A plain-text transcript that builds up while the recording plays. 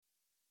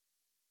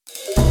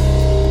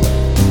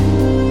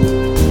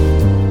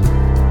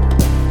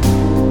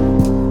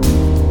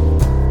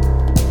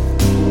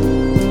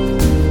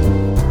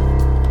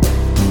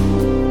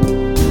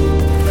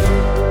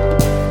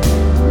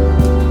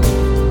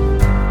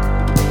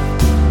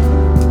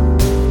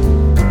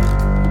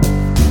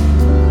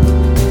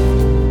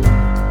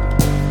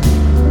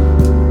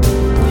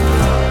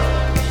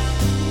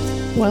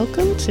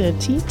to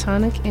Tea,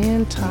 Tonic,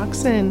 and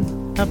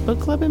Toxin, a book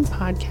club and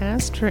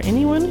podcast for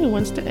anyone who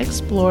wants to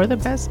explore the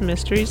best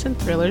mysteries and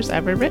thrillers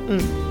ever written.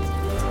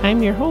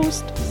 I'm your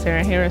host,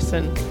 Sarah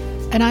Harrison.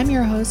 And I'm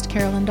your host,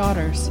 Carolyn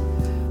Daughters.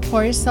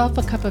 Pour yourself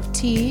a cup of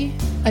tea,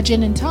 a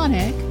gin and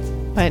tonic,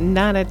 but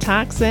not a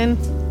toxin,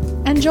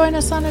 and join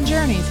us on a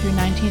journey through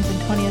 19th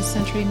and 20th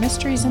century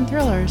mysteries and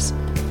thrillers,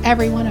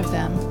 every one of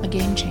them a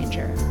game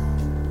changer.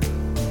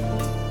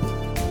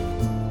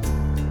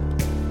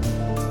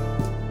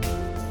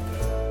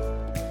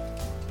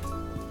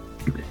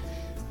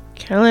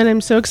 Carolyn,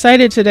 I'm so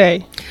excited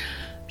today.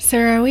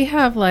 Sarah, we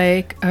have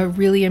like a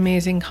really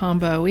amazing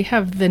combo. We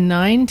have the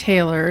Nine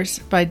Tailors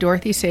by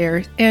Dorothy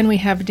Sayers, and we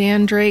have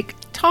Dan Drake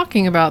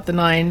talking about the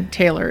Nine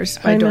Tailors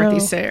by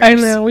Dorothy Sayers. I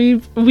know.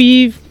 We've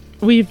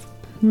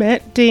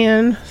met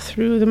Dan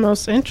through the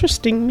most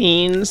interesting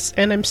means,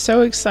 and I'm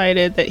so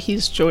excited that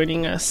he's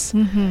joining us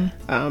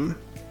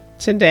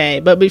today.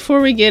 But before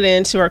we get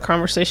into our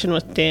conversation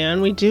with Dan,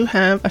 we do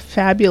have a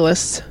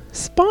fabulous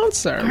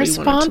sponsor. Our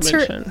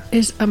sponsor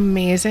is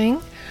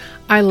amazing.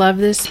 I love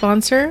this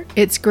sponsor.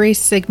 It's Grace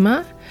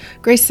Sigma.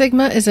 Grace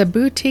Sigma is a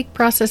boutique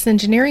process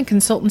engineering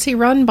consultancy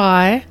run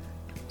by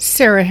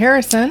Sarah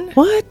Harrison.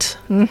 What?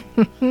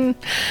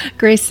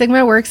 Grace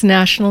Sigma works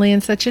nationally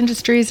in such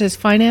industries as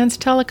finance,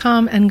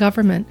 telecom, and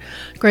government.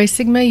 Grace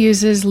Sigma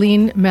uses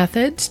lean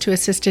methods to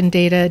assist in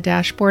data,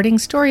 dashboarding,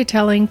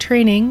 storytelling,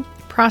 training,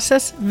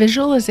 process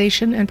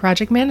visualization, and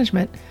project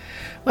management.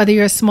 Whether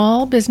you're a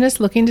small business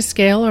looking to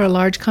scale or a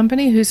large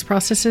company whose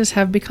processes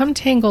have become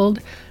tangled,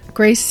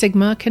 Grace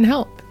Sigma can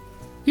help.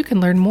 You can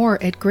learn more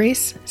at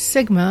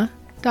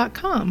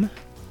gracesigma.com.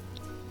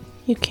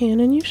 You can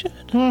and you should.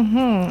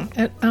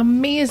 An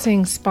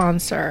amazing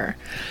sponsor.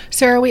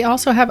 Sarah, we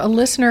also have a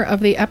listener of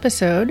the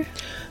episode.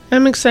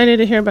 I'm excited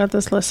to hear about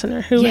this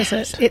listener. Who is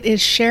it? It is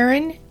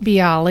Sharon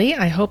Bialy.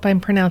 I hope I'm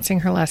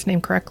pronouncing her last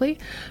name correctly.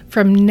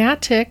 From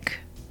Natick,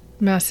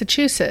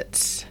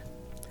 Massachusetts.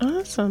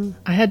 Awesome.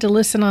 I had to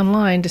listen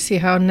online to see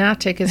how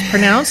Natick is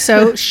pronounced.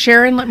 So,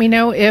 Sharon, let me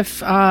know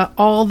if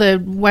all the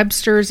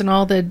Websters and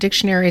all the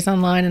dictionaries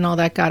online and all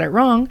that got it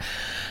wrong.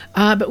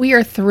 But we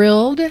are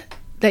thrilled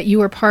that you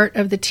are part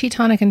of the Tea,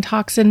 Tonic, and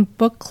Toxin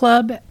book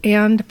club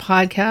and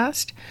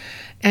podcast.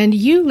 And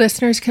you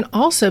listeners can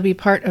also be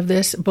part of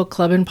this book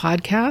club and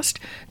podcast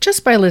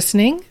just by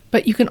listening.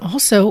 But you can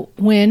also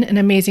win an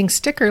amazing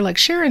sticker like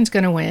Sharon's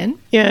going to win.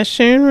 Yeah,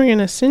 Sharon, we're going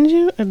to send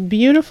you a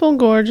beautiful,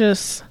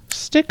 gorgeous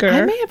sticker.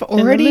 I may have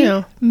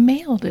already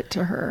mailed it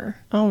to her.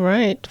 All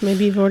right.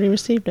 Maybe you've already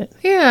received it.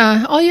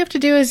 Yeah. All you have to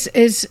do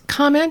is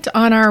comment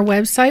on our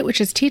website,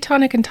 which is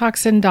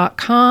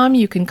teatonicandtoxin.com.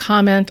 You can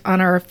comment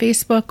on our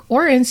Facebook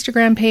or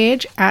Instagram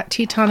page at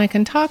Tea, Tonic,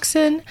 and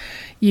Toxin.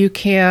 You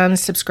can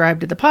subscribe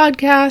to the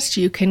podcast.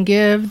 You can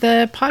give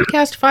the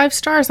podcast 5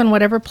 stars on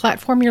whatever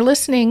platform you're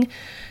listening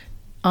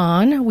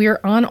on. We're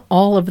on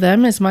all of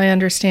them, is my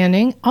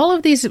understanding. All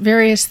of these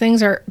various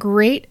things are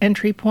great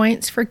entry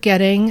points for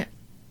getting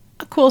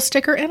a cool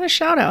sticker and a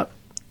shout out.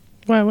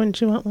 Why wouldn't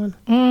you want one?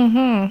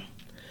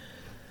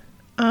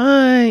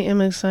 I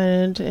am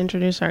excited to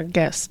introduce our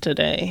guest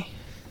today.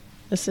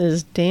 This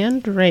is Dan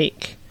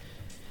Drake,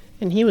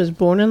 and he was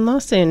born in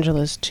Los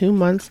Angeles 2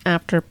 months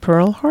after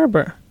Pearl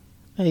Harbor.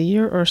 A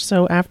year or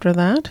so after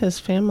that, his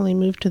family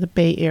moved to the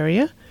Bay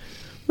Area,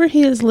 where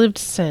he has lived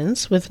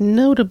since, with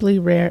notably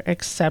rare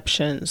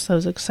exceptions.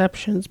 Those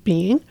exceptions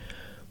being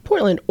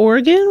Portland,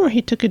 Oregon, where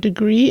he took a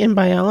degree in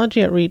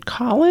biology at Reed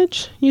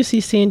College,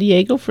 UC San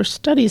Diego for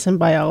studies in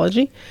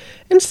biology,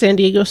 and San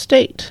Diego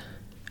State.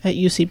 At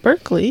UC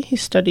Berkeley, he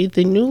studied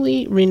the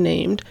newly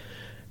renamed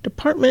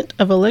Department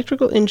of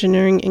Electrical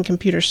Engineering and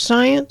Computer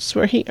Science,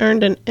 where he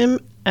earned an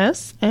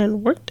MS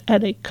and worked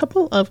at a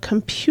couple of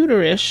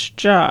computerish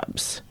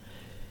jobs.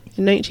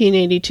 In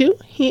 1982,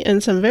 he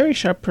and some very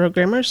sharp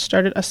programmers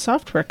started a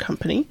software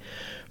company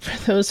for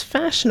those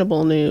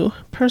fashionable new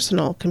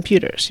personal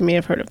computers. You may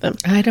have heard of them.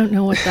 I don't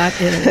know what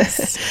that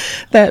is.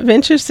 That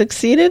venture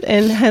succeeded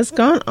and has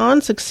gone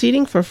on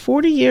succeeding for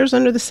 40 years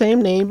under the same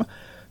name,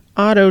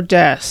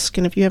 Autodesk.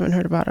 And if you haven't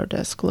heard of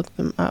Autodesk, look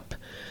them up.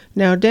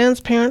 Now, Dan's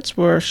parents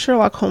were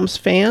Sherlock Holmes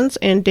fans,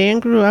 and Dan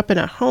grew up in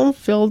a home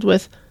filled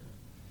with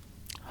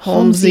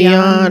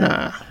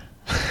Holmesiana.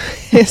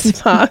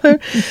 His father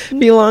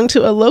belonged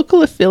to a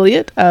local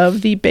affiliate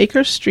of the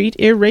Baker Street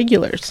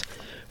Irregulars,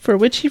 for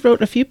which he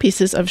wrote a few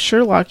pieces of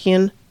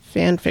Sherlockian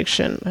fan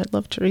fiction. I'd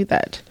love to read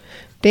that.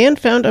 Dan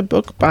found a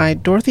book by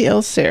Dorothy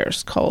L.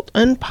 Sayers called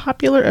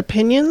Unpopular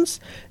Opinions,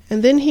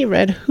 and then he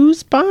read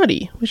Whose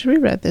Body, which we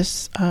read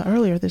this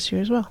earlier this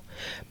year as well.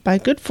 By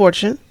good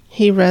fortune,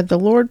 he read the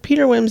Lord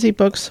Peter Wimsey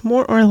books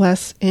more or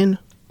less in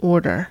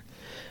order.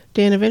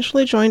 Dan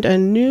eventually joined a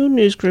new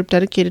news group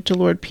dedicated to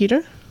Lord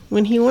Peter.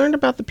 When he learned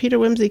about the Peter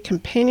Wimsey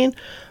Companion,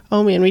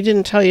 oh man, we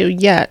didn't tell you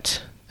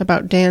yet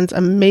about Dan's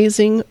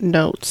amazing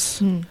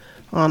notes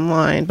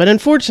online. But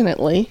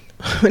unfortunately,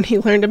 when he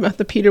learned about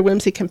the Peter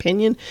Wimsey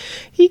Companion,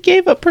 he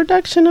gave up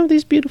production of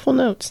these beautiful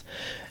notes.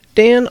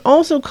 Dan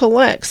also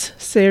collects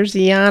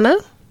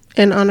Sayersiana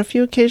and on a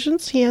few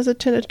occasions he has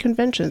attended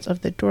conventions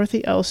of the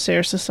Dorothy L.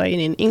 Sayre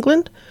Society in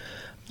England,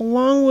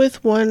 along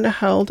with one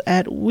held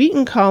at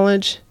Wheaton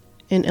College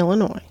in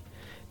Illinois.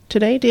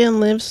 Today, Dan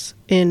lives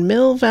in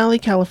Mill Valley,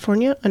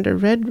 California, under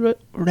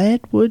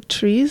redwood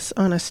trees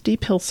on a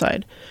steep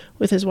hillside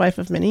with his wife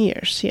of many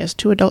years. He has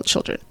 2 adult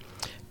children.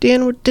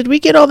 Dan, did we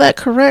get all that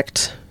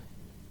correct?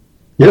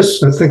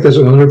 Yes, I think that's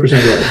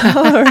 100% right.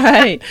 All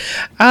right.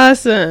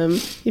 Awesome.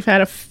 You've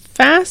had a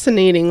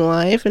fascinating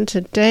life, and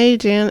today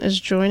Dan is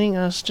joining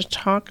us to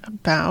talk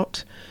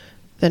about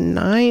the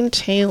Nine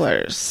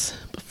Tailors.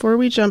 Before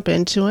we jump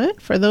into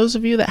it, for those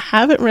of you that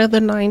haven't read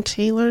the Nine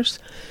Tailors,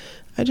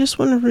 I just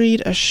want to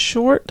read a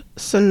short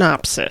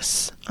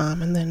synopsis,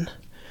 and then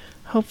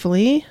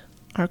hopefully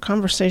our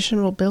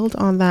conversation will build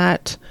on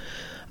that.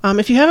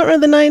 If you haven't read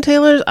the Nine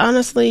Tailors,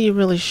 honestly, you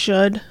really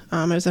should.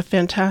 It was a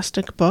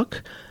fantastic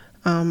book.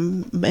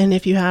 And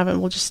if you haven't,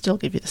 we'll just still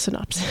give you the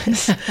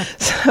synopsis.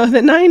 So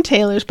The Nine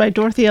Tailors by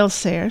Dorothy L.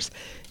 Sayre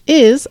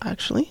is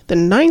actually the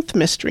 9th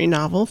mystery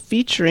novel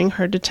featuring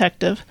her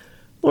detective,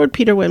 Lord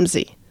Peter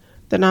Wimsey.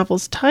 The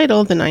novel's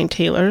title, The Nine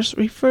Tailors,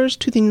 refers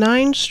to the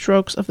 9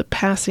 strokes of the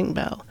passing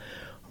bell,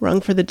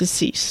 rung for the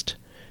deceased.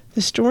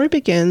 The story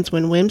begins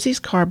when Wimsey's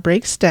car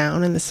breaks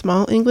down in the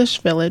small English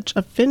village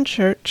of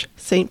Fenchurch,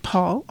 St.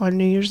 Paul, on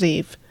New Year's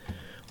Eve.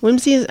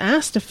 Wimsey is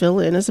asked to fill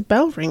in as a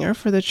bell ringer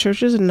for the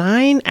church's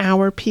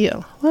 9-hour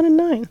peal, a lot of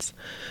nines,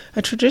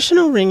 a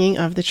traditional ringing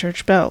of the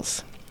church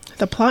bells.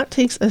 The plot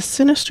takes a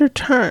sinister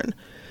turn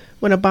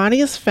when a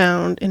body is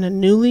found in a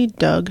newly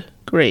dug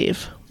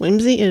grave.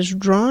 Wimsey is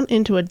drawn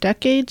into a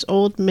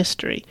decades-old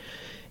mystery,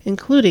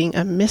 including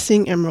a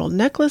missing emerald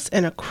necklace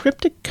and a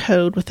cryptic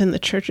code within the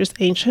church's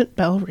ancient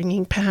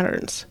bell-ringing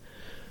patterns.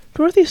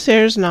 Dorothy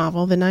Sayre's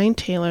novel, The Nine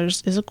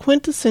Tailors, is a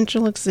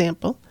quintessential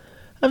example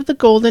of the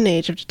golden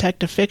age of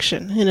detective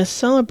fiction and is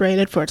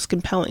celebrated for its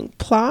compelling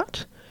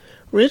plot,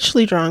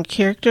 richly drawn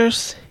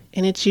characters,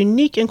 and its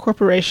unique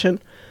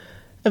incorporation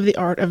of the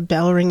art of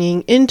bell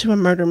ringing into a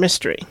murder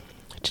mystery.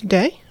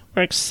 Today,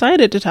 we're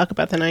excited to talk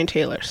about The Nine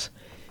Tailors.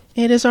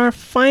 It is our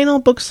final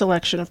book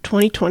selection of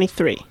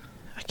 2023.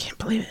 I can't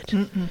believe it.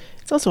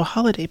 It's also a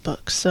holiday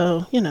book,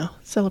 so,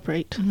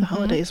 celebrate the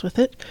holidays with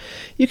it.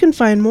 You can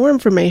find more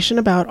information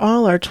about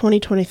all our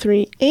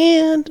 2023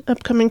 and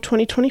upcoming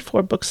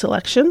 2024 book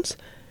selections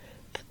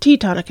at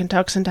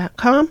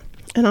TeatonicandToxin.com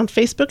and on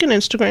Facebook and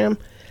Instagram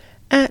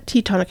at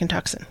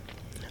TeatonicandToxin.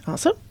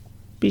 Also,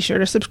 be sure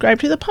to subscribe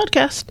to the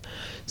podcast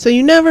so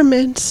you never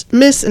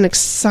miss an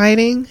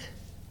exciting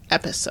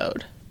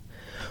episode.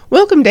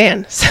 Welcome,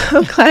 Dan.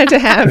 So glad to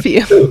have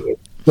you.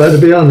 Glad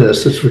to be on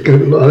this. I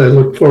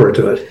look forward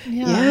to it.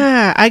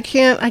 Yeah, I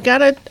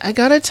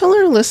gotta tell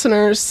our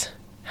listeners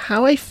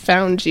how I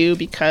found you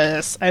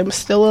because I'm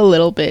still a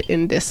little bit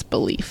in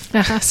disbelief.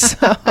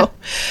 So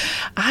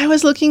I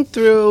was looking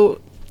through,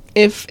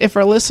 if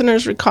our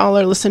listeners recall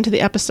or listen to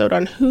the episode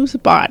on Whose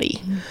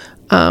Body,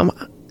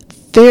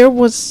 there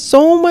was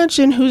so much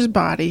in Whose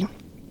Body,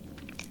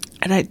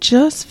 and I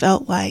just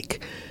felt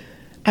like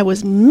I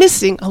was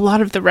missing a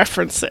lot of the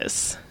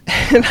references.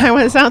 And I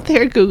was out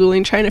there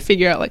Googling, trying to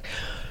figure out,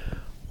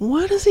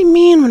 what does he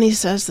mean when he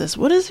says this?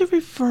 What is he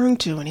referring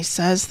to when he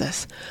says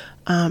this?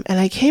 And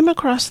I came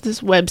across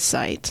this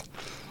website,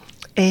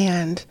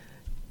 and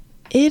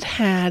it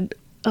had,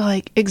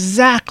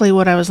 exactly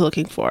what I was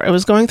looking for. It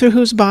was going through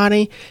Whose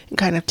Body and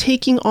kind of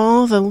taking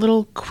all the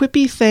little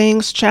quippy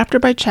things, chapter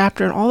by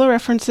chapter, and all the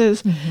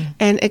references,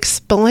 and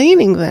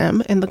explaining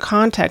them in the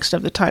context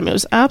of the time. It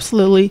was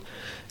absolutely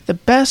the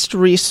best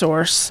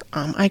resource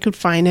I could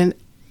find. And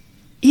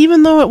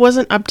even though it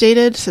wasn't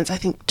updated since, I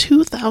think,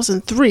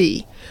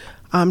 2003,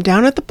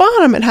 down at the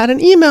bottom it had an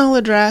email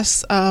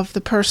address of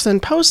the person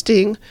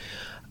posting,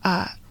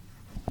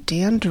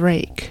 Dan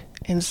Drake.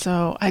 And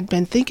so I'd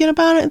been thinking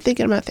about it and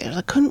thinking about things.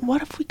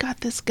 What if we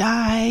got this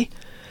guy?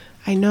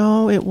 I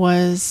know it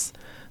was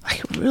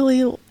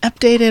really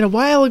updated a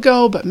while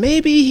ago, but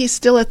maybe he's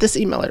still at this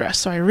email address.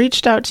 So I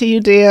reached out to you,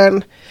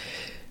 Dan,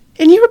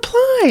 and you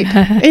replied,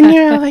 and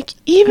you're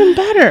even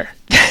better.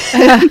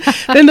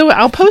 Then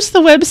I'll post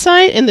the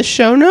website in the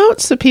show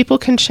notes so people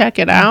can check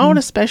it out,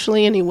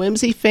 especially any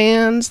Wimsey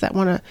fans that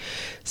want to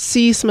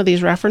see some of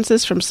these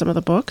references from some of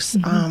the books.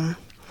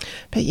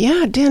 But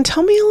yeah, Dan,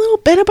 tell me a little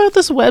bit about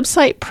this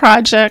website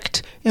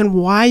project and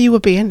why you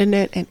abandoned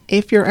it and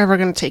if you're ever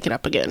going to take it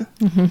up again.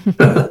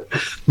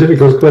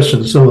 Difficult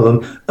questions, some of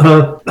them.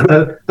 I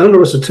don't know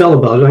what to tell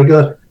about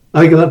it.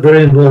 I got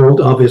very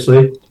involved,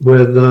 obviously,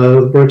 with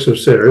the works of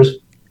Sayre's,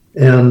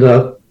 and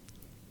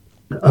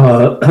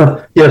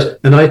yes,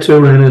 and I too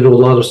ran into a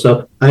lot of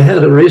stuff. I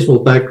had a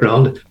reasonable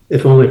background,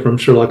 if only from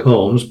Sherlock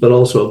Holmes, but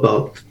also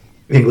about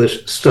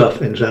English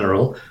stuff in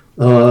general.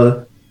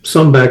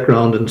 Some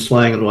background in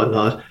slang and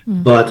whatnot,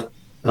 but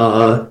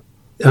I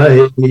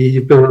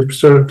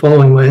started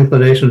following my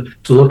inclination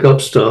to look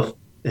up stuff,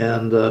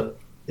 and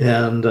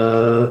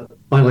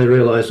finally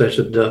realized I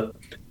should.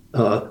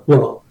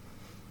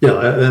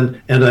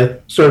 And I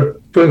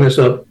started putting this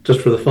up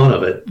just for the fun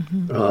of it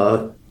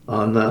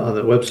on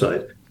the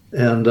website,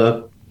 and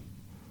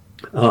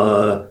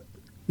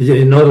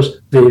you notice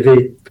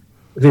the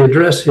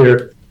address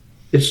here.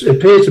 It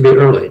pays to be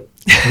early.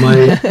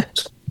 My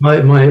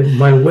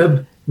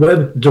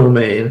web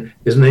domain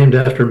is named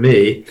after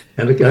me,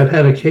 and I've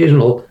had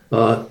occasional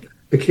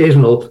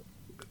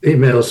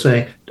emails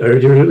saying, "Are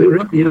you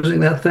really using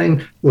that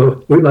thing?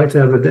 Well, we'd like to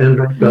have the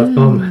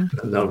dandrake.com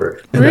number."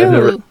 And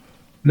really? I've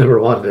never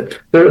wanted it.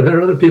 There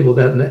are other people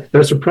there's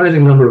a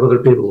surprising number of other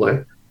people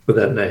like with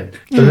that name.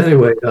 But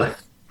anyway,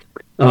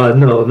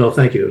 no,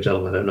 thank you,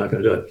 gentlemen. I'm not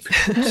going to do it.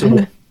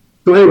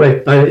 So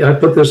anyway, I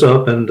put this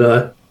up and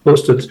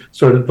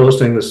started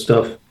posting this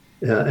stuff,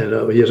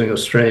 and using a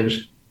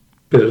strange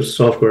bit of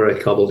software I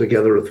cobbled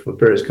together with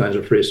various kinds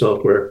of free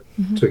software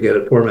to get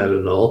it formatted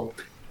and all.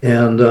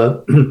 And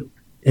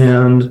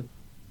then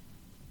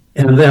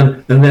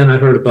I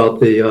heard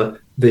about the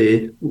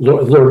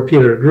Lord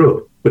Peter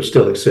group, which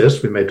still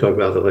exists. We may talk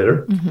about that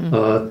later.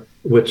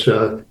 Which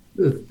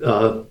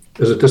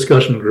is a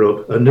discussion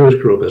group, a news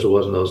group as it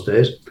was in those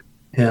days,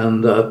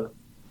 and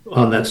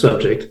on that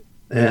subject.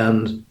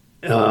 And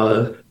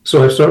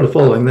so I started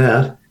following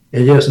that.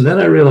 And yes, and then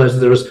I realized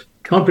there was a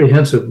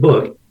comprehensive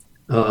book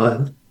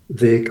called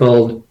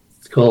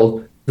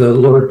the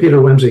Lord Peter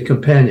Wimsey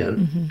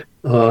Companion,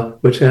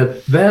 which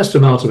had vast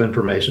amounts of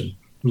information,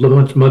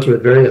 much of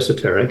it very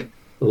esoteric,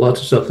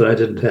 lots of stuff that I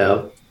didn't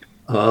have.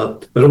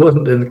 But it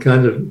wasn't in the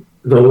kind of,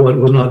 though it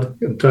was not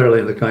entirely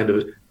in the kind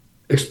of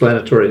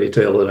explanatory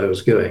detail that I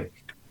was giving.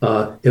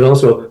 It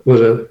also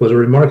was a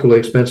remarkably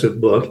expensive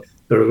book.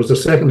 There was a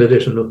second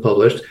edition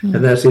published,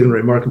 and that's even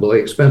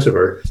remarkably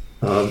expensiver.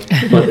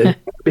 But it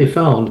can be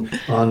found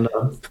on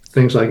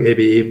things like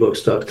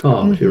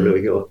abebooks.com if you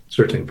really go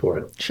searching for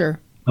it. Sure.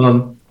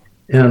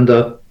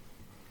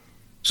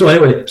 So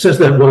anyway, since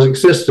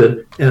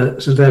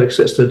that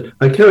existed,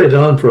 I carried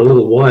on for a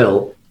little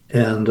while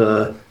and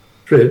had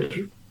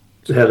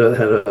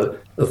a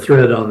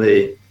thread on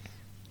the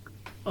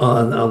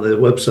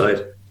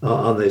website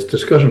on this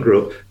discussion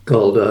group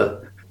called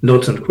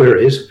Notes and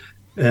Queries,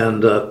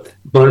 and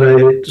but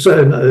I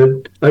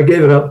decided I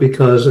gave it up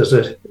because as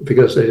I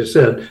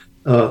said,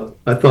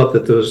 I thought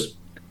that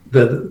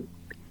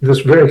this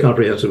very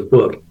comprehensive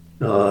book,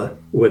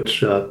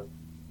 which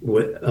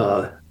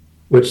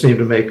seemed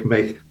to make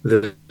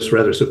this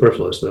rather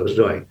superfluous that I was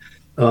doing.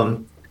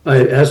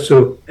 As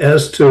to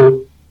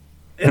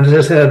and it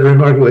has had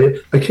remarkably,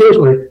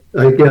 occasionally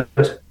I get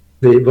by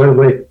the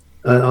way,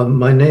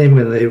 my name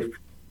in the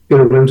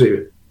Peter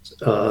Wimsey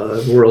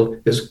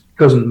world is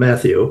Cousin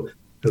Matthew,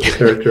 as a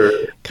character.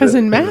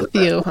 Cousin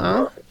Matthew,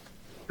 huh?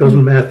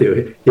 Cousin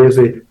Matthew. He is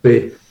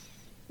the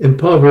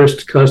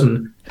impoverished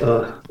cousin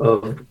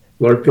of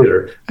Lord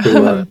Peter,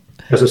 who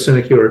has a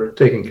sinecure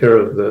taking care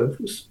of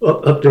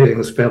updating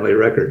his family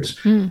records.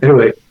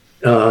 Anyway,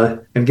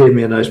 and gave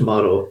me a nice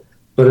motto.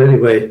 But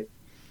anyway,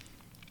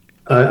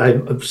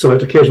 so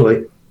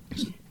occasionally,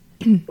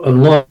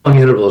 on long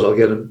intervals, I'll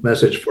get a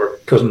message for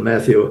Cousin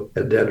Matthew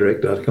at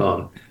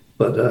dandrake.com.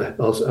 But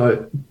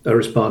I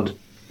respond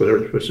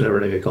whichever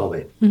name you call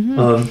me.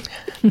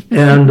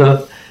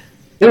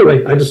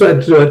 Anyway, I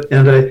decided to do it,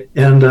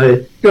 and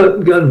I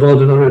got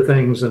involved in other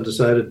things and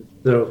decided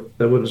that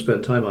I wouldn't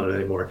spend time on it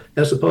anymore.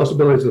 As to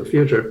possibilities of the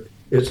future,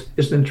 it's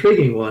an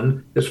intriguing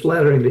one. It's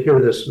flattering to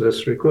hear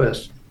this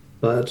request,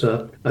 but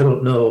I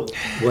don't know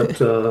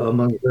what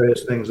among the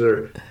various things that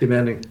are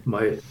demanding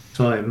my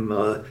time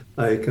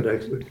I could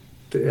actually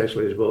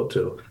devote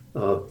to.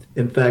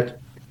 In fact,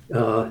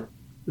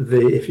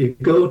 if you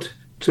go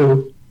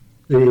to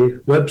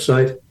the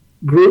website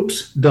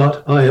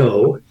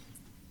groups.io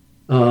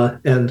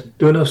and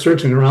do enough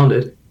searching around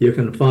it, you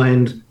can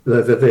find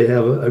that they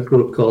have a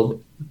group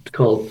called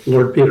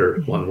Lord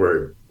Peter, one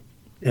word,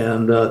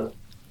 and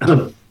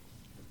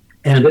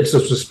it's a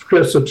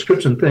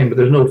subscription thing, but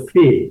there's no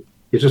fee.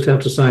 You just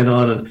have to sign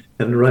on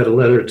and write a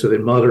letter to the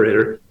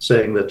moderator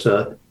saying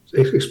that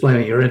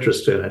explaining your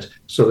interest in it,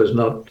 so that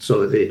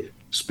the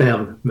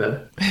spam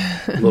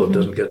load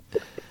doesn't get.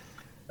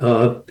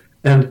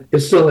 And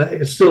it's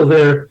still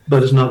there,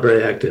 but it's not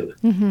very active.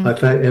 In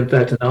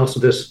fact, announced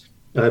this.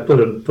 I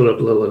put up a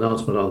little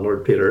announcement on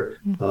Lord Peter,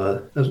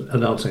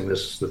 announcing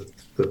that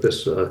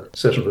this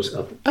session was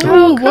up.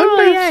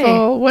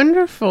 Oh,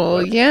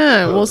 wonderful!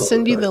 Yeah, we'll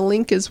send you the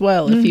link as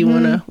well if you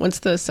wanna. Once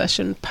the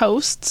session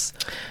posts,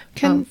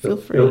 feel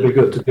free. It'll be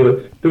good to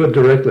do it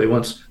directly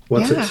once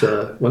it's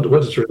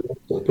released.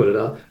 We'll put it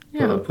out.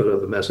 Put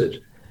out the message.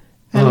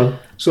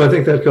 So I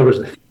think that covers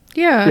it.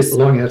 Yeah. It's a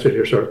long answer to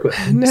your short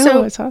question.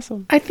 No, it's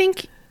awesome. I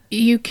think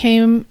you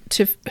came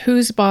to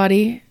Whose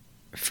Body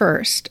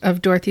first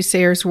of Dorothy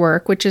Sayers'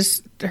 work, which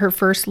is her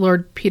first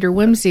Lord Peter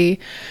Wimsey,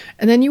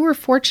 and then you were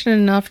fortunate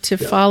enough to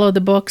follow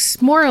the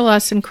books more or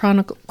less in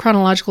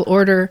chronological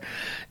order.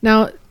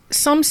 Now,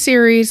 some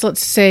series,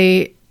 let's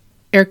say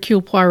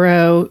Hercule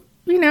Poirot,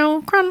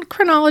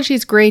 chronology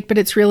is great, but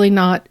it's really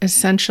not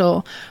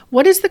essential.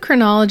 What is the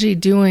chronology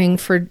doing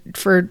for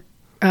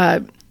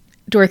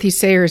Dorothy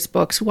Sayers'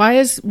 books?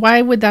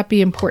 Why would that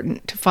be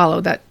important to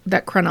follow that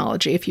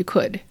chronology if you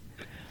could?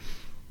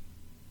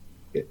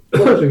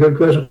 Well, that's a good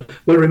question.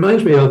 What it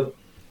reminds me of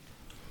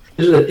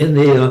is that in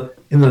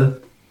in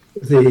the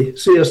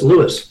C.S.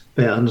 Lewis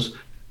fans,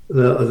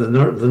 the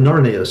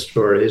Narnia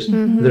stories,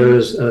 there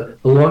is a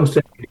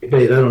long-standing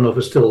debate. I don't know if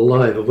it's still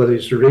alive of whether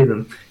you should read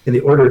them in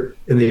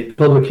the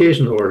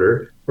publication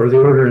order, or the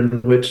order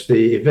in which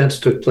the events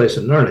took place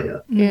in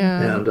Narnia.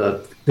 Yeah. And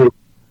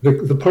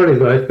the party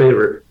that I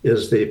favor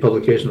is the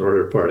publication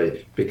order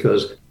party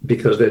because they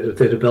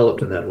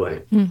developed in that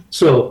way.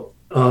 So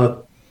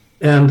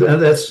and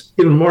that's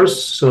even more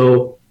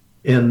so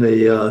in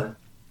the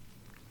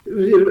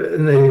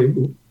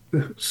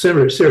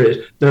series.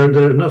 There's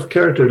enough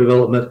character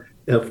development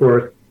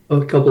for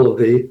a couple of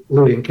the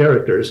leading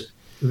characters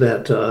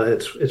that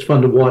it's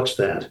fun to watch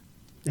that.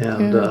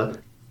 And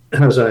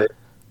as I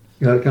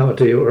commented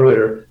to you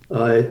earlier,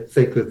 I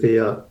think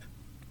that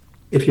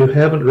if you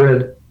haven't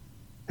read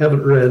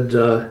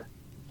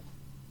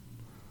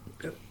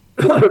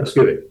excuse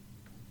me,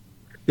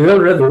 you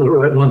haven't read the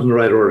right ones in the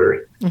right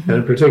order, and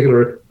in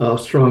particular,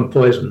 Strong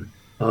Poison,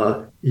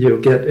 you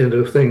get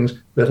into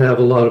things that have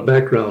a lot of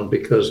background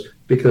because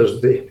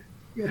the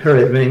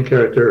Harriet main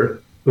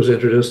character was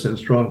introduced in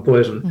Strong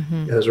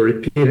Poison as a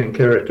repeating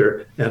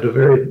character, and a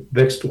very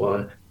vexed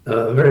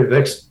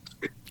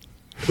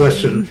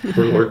question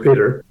for Lord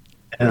Peter,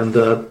 and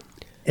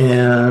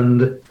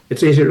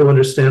it's easier to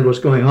understand what's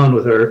going on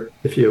with her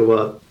if you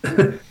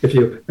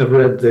have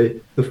read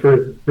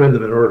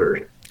them in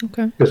order.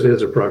 Okay. Because it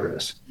is a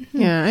progress.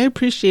 Yeah, I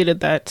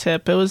appreciated that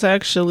tip. It was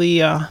actually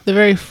the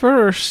very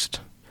first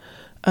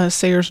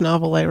Sayers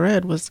novel I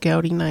read was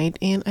Gouty Night,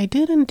 and I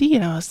did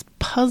indeed. I was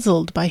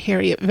puzzled by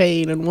Harriet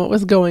Vane and what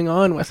was going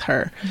on with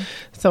her.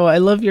 So I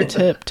love your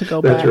tip to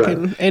go back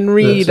and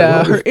read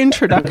her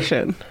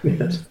introduction.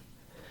 Yes.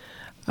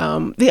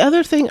 The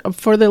other thing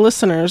for the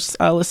listeners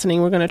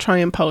listening, we're going to try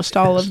and post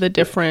all of the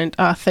different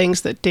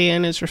things that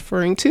Dan is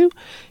referring to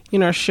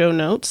in our show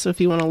notes. So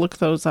if you want to look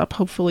those up,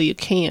 hopefully you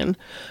can.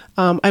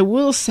 I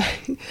will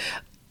say,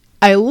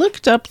 I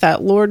looked up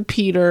that Lord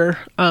Peter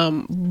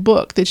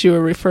book that you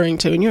were referring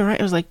to, and you're right,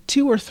 it was like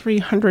 $200 or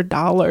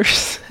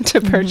 $300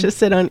 to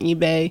purchase it on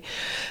eBay.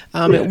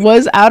 It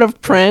was out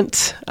of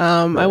print.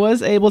 I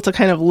was able to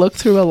kind of look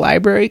through a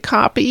library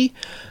copy.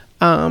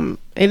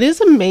 It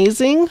is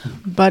amazing,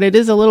 but it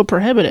is a little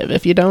prohibitive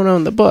if you don't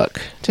own the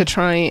book to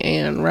try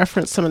and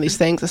reference some of these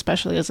things,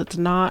 especially as it's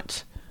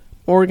not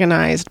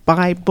organized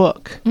by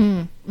book.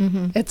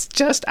 It's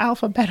just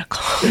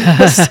alphabetical.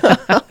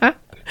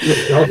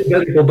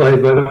 Alphabetical by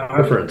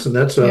reference, and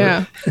that's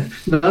not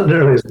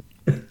nearly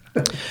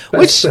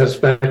as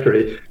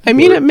satisfactory. I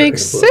mean, it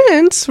makes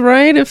sense,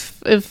 right?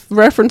 If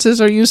references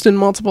are used in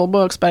multiple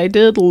books, but I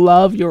did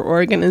love your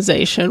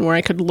organization where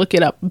I could look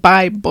it up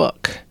by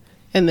book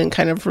and then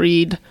kind of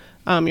read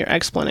your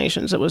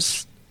explanations. It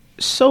was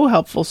so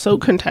helpful, so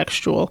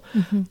contextual.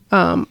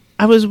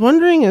 I was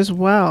wondering as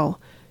well,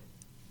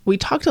 we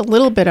talked a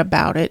little bit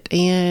about it,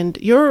 and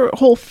your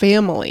whole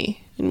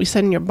family, and we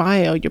said in your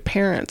bio, your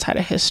parents had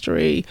a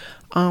history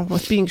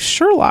with being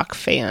Sherlock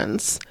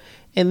fans,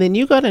 and then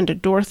you got into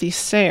Dorothy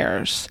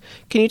Sayers.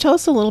 Can you tell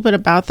us a little bit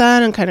about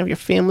that and kind of your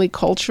family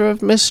culture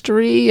of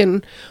mystery,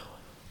 and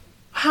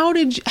how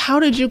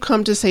did you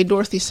come to say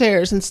Dorothy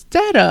Sayers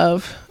instead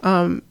of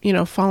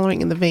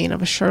following in the vein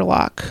of a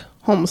Sherlock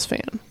Holmes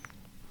fan?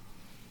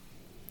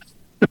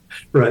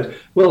 Right.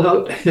 Well,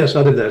 how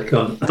did that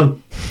come?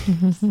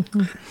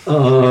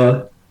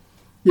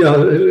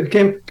 It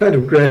came kind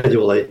of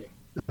gradually.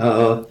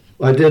 I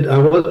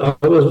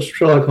was a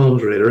Sherlock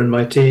Holmes reader in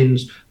my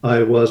teens. I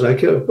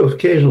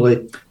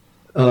occasionally,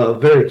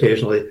 very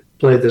occasionally,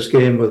 played this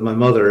game with my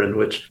mother in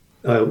which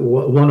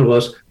one of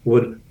us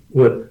would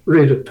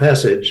read a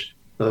passage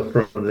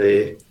from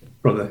the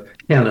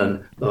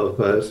canon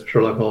of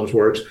Sherlock Holmes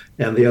works,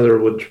 and the other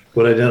would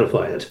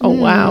identify it. Oh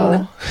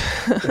wow!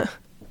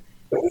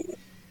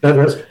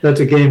 That's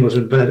a game was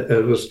invented.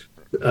 It was,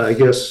 I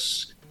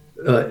guess,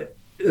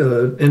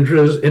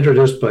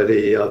 introduced by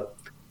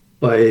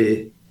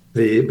the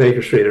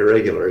Baker Street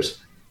Irregulars,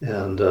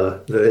 and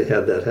they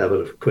had that habit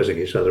of quizzing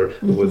each other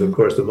with, of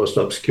course, the most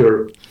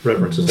obscure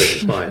references they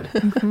could find.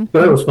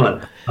 But that was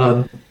fun.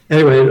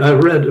 Anyway, I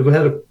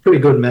had a pretty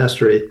good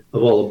mastery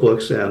of all the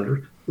books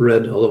and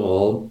read them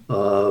all,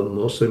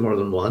 mostly more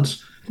than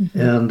once.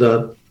 And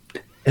I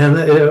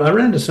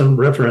ran into some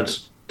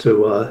reference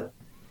to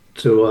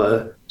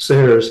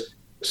Sayers.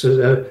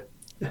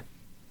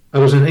 I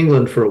was in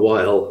England for a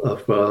while,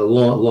 for a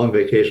long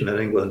vacation in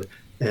England,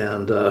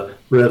 and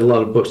read a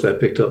lot of books that I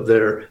picked up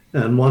there.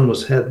 And one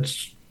was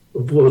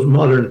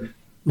modern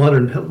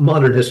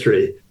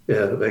history,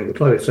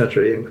 20th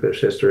century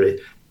English history,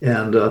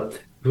 and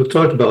we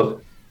talked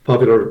about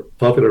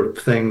popular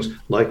things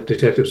like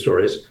detective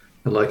stories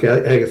and like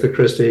Agatha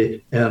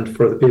Christie, and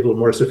for the people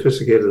more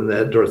sophisticated than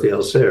that, Dorothy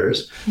L.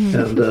 Sayers.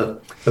 And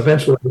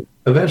eventually,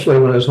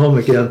 when I was home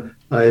again,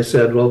 I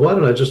said, well, why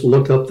don't I just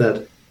look up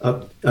that?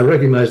 I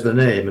recognized the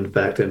name, in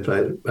fact, and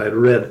I'd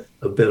read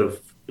a bit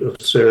of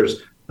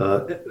Sayers'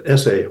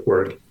 essay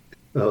work.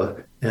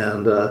 So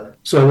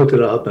I looked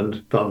it up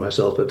and found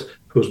myself at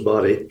Whose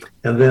Body,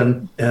 and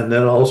then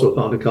also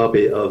found a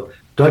copy of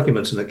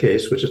Documents in the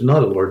Case, which is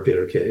not a Lord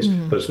Peter case,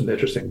 but it's an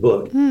interesting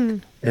book.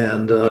 And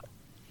then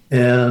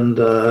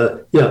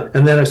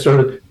I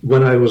started,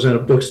 when I was in a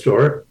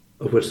bookstore,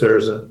 of which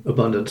there's an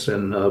abundance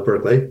in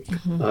Berkeley,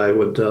 I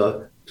would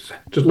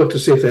just look to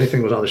see if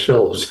anything was on the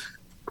shelves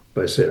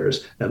by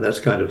Sayers, and that's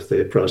kind of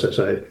the process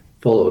I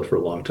followed for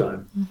a long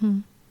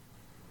time.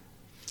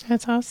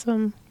 That's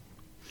awesome.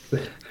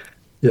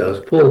 Yeah,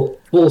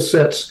 full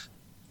sets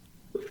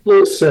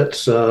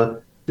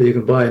that you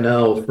can buy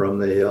now from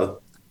the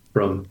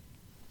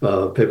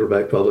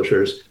paperback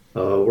publishers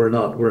were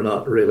not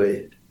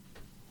really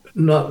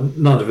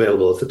not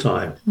available at the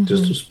time.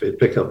 Just to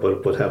pick up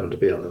what happened to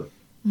be on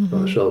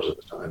the shelves at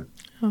the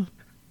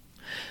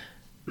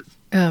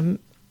time.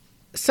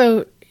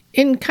 So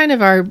in kind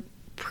of our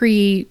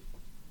pre-work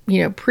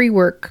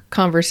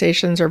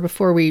conversations, or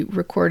before we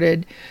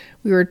recorded,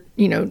 we were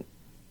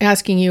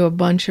asking you a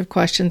bunch of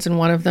questions, and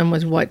one of them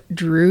was what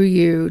drew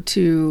you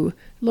to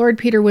Lord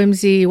Peter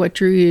Wimsey, what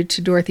drew you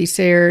to Dorothy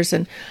Sayers.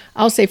 And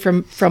I'll say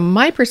from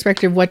my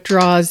perspective, what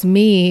draws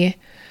me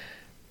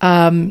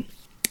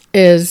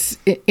is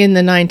in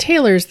the Nine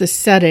Tailors, the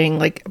setting.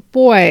 Like,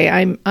 boy,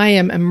 I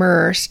am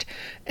immersed,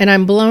 and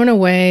I'm blown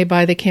away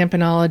by the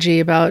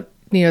campanology about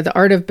the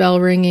art of bell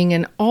ringing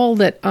and all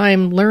that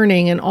I'm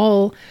learning, and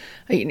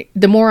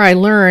the more I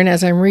learn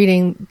as I'm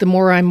reading, the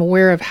more I'm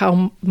aware of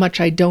how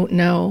much I don't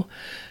know.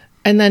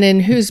 And then in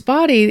Whose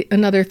Body,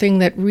 another thing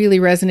that really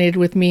resonated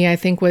with me, I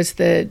think, was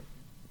the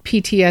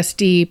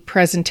PTSD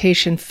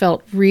presentation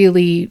felt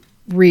really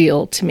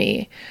real to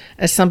me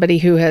as somebody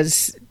who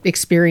has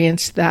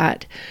experienced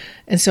that.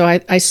 And so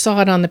I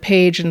saw it on the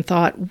page and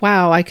thought,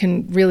 wow, I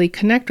can really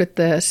connect with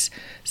this.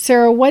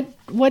 Sarah,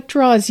 what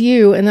draws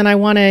you? And then I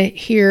want to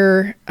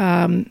hear,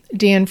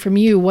 Dan, from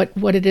you,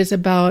 what it is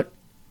about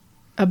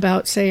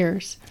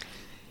Sayers.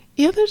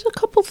 Yeah, there's a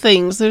couple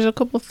things,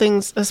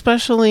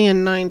 especially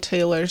in Nine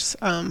Tailors.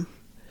 I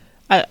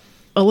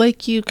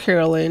like you,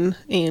 Carolyn,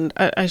 and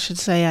I should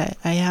say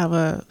I have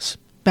a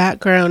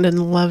background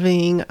in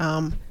loving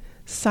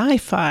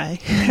sci-fi.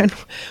 And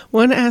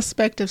one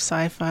aspect of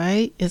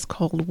sci-fi is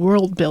called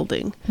world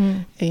building,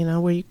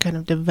 where you kind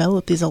of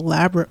develop these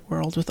elaborate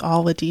worlds with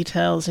all the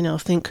details,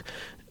 think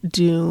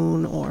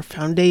Dune or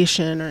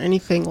Foundation or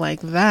anything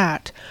like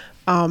that.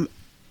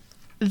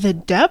 The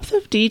depth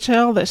of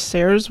detail that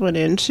Sayers went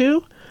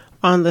into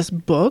on this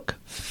book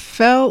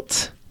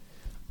felt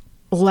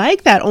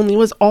like that, only it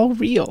was all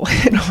real.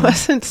 It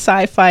wasn't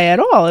sci-fi at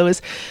all. It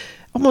was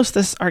almost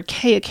this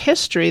archaic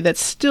history that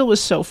still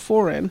was so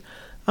foreign.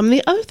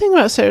 The other thing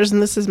about Sayers,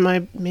 and this is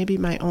maybe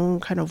my own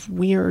kind of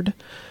weird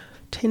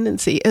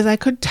tendency, is I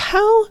could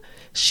tell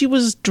she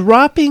was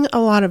dropping a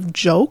lot of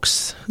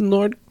jokes.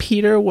 Lord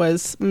Peter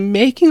was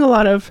making a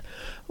lot of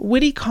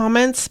witty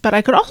comments, but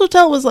I could also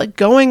tell it was like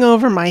going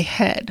over my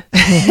head.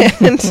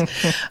 And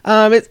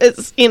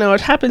it's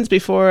it happens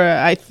before.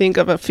 I think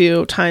of a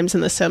few times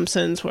in The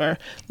Simpsons where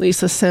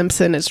Lisa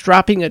Simpson is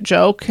dropping a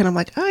joke, and I'm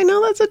like, I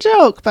know that's a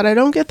joke, but I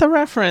don't get the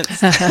reference.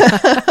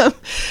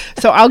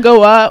 So I'll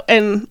go up,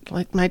 and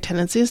like my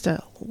tendency is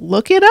to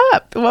look it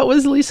up. What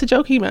was Lisa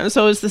joking about?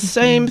 So it's the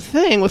same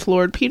thing with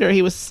Lord Peter.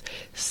 He was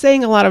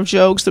saying a lot of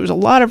jokes. There was a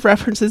lot of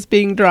references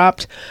being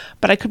dropped,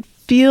 but I could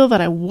feel that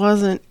I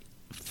wasn't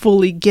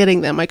fully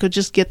getting them. I could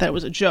just get that it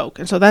was a joke.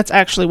 And so that's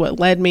actually what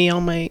led me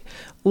on my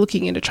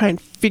looking into trying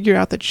to figure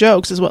out the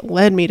jokes, is what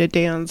led me to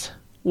Dan's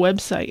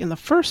website in the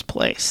first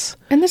place.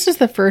 And this is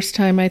the first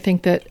time I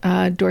think that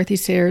Dorothy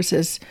Sayers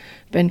has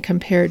been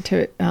compared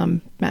to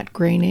Matt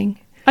Groening.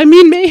 I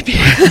mean, maybe.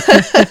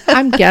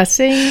 I'm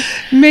guessing.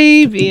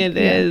 Maybe it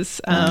is.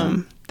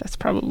 That's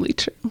probably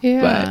true.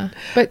 Yeah.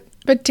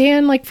 But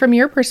Dan, like from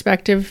your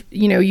perspective,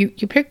 you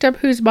picked up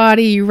Whose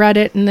Body, you read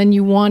it, and then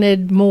you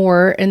wanted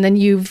more, and then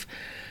you've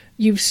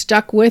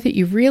stuck with it.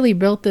 You've really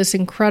built this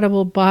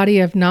incredible body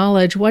of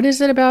knowledge. What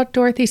is it about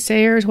Dorothy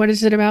Sayers? What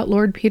is it about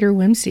Lord Peter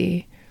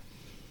Wimsey?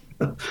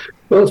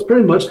 Well, it's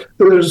pretty much,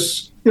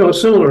 there's a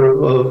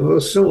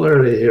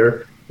similarity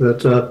here,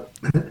 that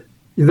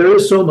there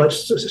is so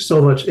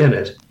much in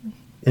it,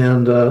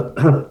 and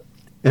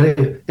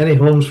any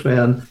Holmes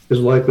fan is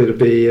likely to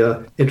be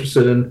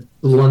interested in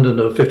the London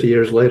of 50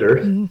 years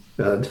later,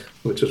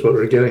 which is what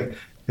we're getting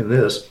in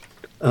this.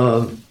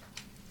 And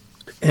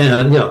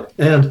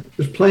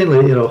there's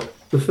plainly, the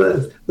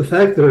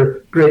fact that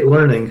there's great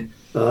learning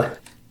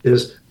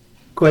is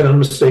quite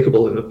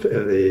unmistakable in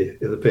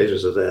the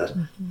pages of that.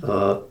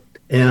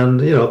 And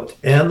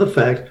the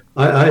fact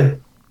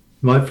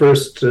my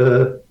first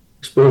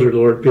exposure to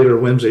Lord Peter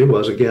Wimsey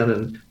was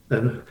again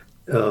in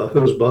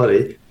Whose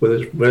Body, with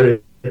his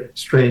very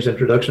strange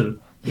introduction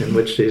in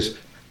which he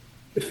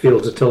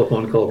fields a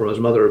telephone call from his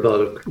mother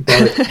about a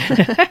body,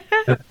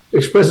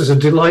 expresses a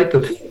delight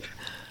that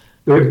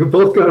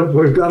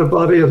we've got a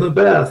body in the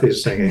bath.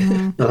 He's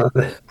singing,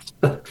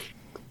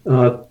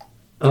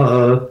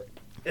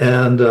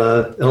 and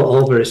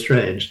all very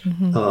strange.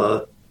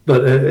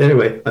 But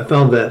anyway, I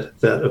found that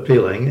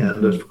appealing,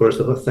 and of course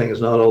the thing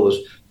is not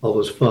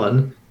always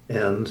fun.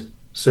 And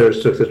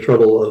Sayers took the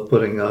trouble of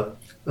putting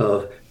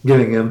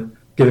giving him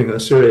a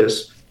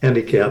serious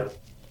handicap,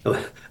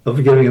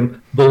 of giving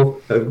him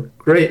both a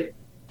great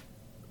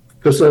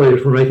facility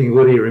for making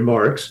witty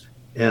remarks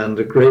and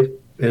a great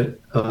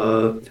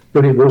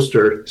Woody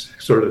Wooster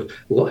sort of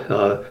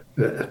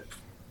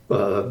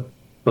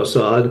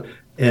facade,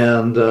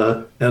 and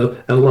a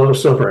lot of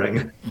suffering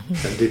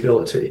and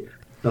debility.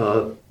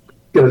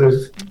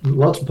 There's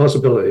lots of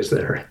possibilities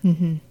there.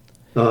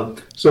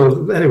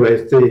 So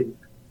anyway, the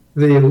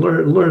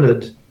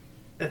learned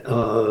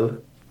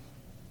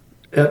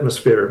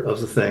atmosphere of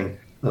the thing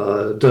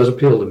does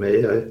appeal to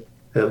me. I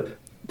have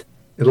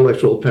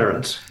intellectual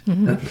parents,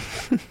 and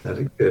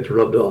it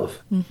rubbed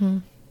off.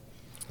 One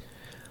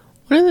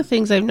of the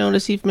things I've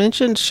noticed, you've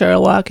mentioned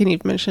Sherlock and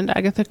you've mentioned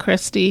Agatha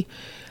Christie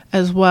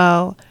as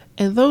well.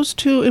 And those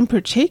two in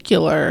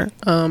particular,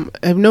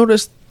 I've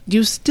noticed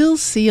you still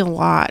see a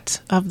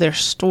lot of their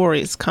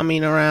stories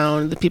coming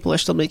around. The people are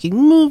still making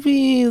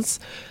movies,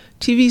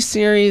 TV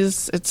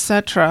series,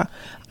 etc.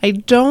 I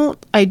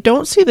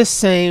don't see the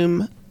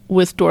same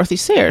with Dorothy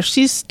Sayers.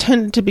 She's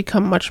tended to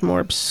become much more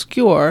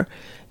obscure.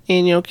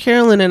 And,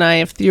 Carolyn and I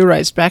have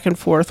theorized back and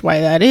forth why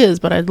that is,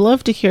 but I'd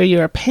love to hear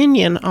your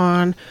opinion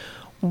on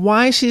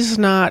why she's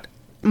not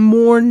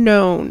more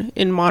known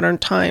in modern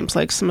times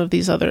like some of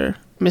these other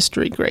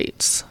mystery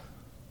greats.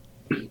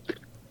 Yeah,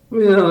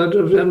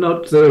 I'm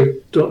not.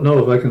 Don't know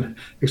if I can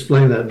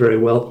explain that very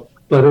well,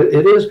 but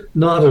it is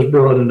not as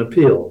broad an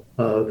appeal.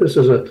 This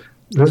is a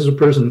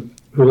person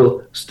who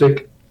will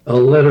stick a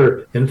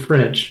letter in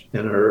French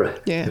in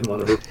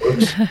one of her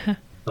books,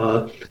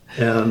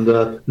 and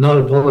not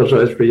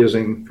apologize for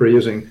using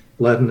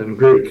Latin and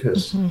Greek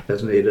as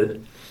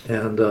needed,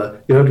 and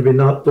you have to be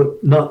not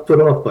put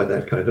off by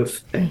that kind of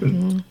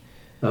thing.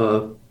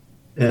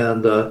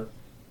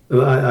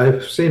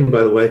 I've seen,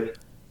 by the way,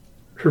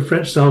 her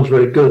French sounds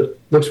very good,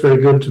 looks very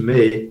good to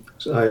me.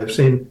 So I've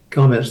seen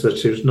comments that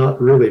she's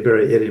not really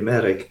very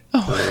idiomatic.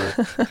 Not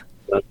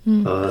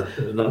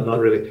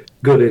really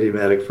good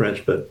idiomatic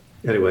French, but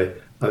anyway,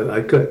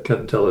 I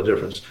couldn't tell the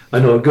difference. I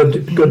know a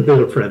good bit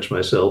of French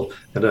myself,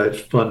 and I had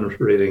fun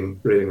reading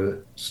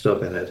the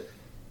stuff in it.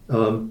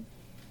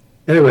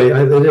 Anyway,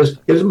 it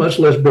is much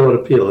less broad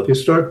appeal. If you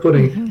start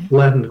putting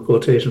Latin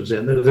quotations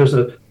in, there's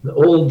an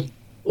old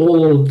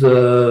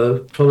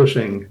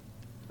publishing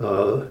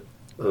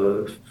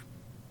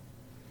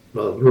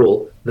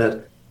rule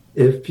that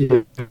if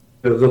you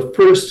the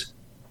first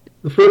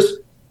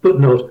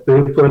footnote that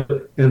you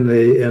put in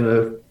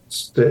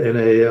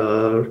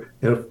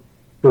a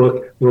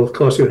book will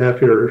cost you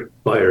half your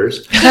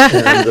buyers,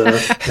 and the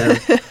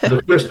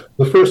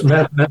first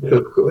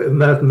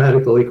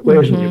mathematical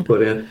equation you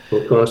put in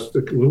will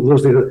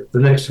lose the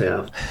next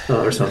half,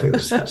 or something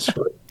of that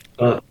sort.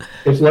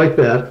 It's like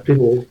that.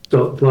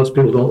 Lots of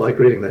people don't like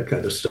reading that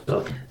kind of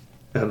stuff,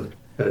 and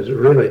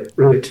it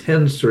really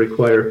tends to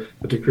require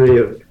a degree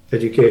of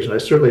education. I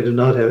certainly do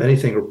not have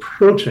anything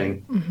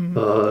approaching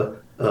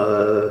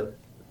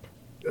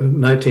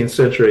 19th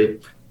century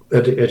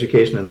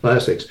education in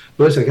classics.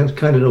 But at least I can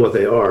kind of know what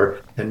they are,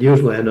 and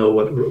usually I know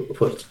what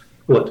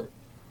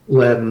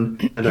Latin,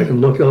 and I can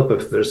look up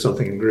if there's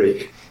something in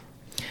Greek.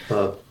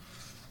 So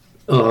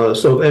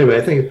anyway,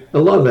 I think a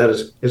lot of that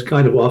is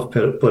kind of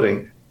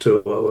off-putting to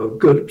a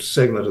good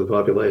segment of the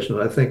population.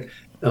 I think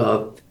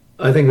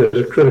there's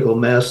a critical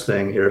mass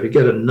thing here. If you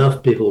get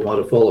enough people who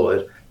want to follow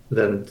it,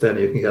 then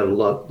you can get a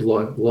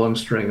long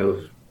string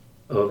of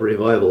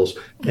revivals.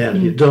 And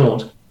if you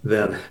don't,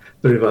 then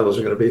the revivals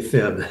are going to be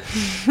thin.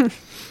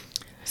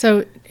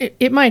 So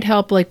it might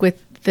help, like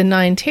with the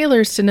Nine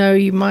Tailors, to know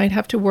you might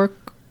have to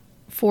work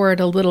for it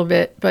a little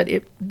bit, but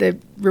the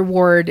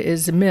reward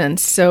is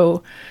immense.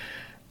 So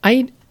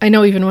I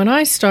know even when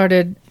I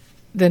started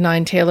the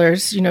Nine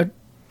Tailors,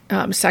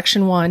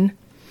 section 1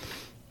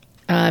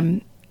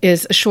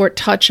 is a short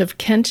touch of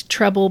Kent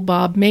treble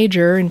Bob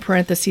major, in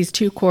parentheses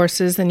 2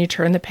 courses. Then you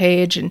turn the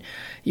page and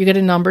you get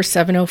a number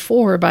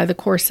 704 by the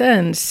course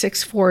ends,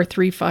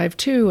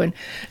 64352,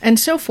 and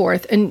so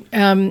forth. And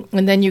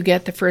then you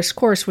get the first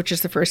course, which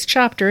is the first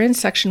chapter in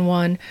section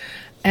 1.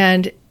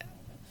 And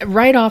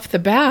right off the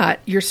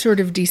bat, you're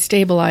sort of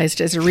destabilized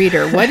as a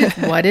reader.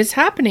 What is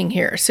happening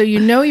here? So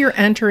you're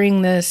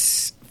entering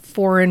this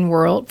foreign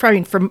world. I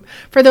mean,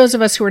 for those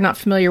of us who are not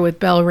familiar with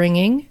bell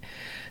ringing,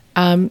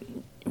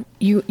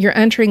 you're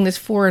entering this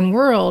foreign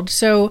world.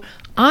 So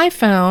I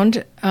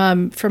found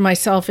for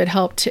myself, it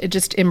helped to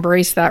just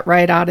embrace that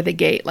right out of the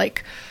gate.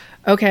 Like,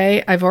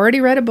 okay, I've already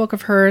read a book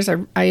of hers.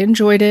 I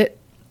enjoyed it.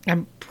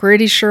 I'm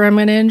pretty sure I'm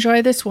going to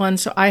enjoy this one.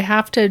 So I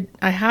have to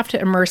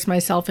immerse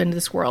myself into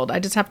this world. I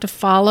just have to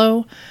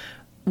follow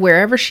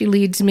wherever she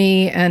leads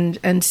me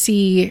and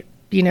see.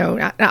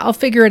 I'll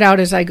figure it out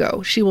as I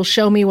go. She will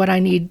show me what I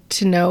need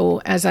to know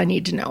as I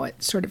need to know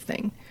it, sort of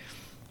thing.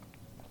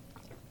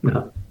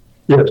 Yeah.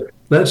 Yes,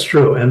 that's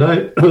true. And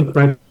I,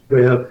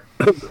 frankly, have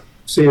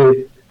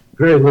seen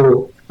very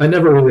little. I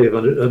never really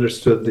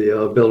understood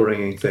the bell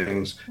ringing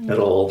things at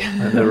all.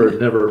 I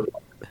never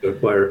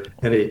acquired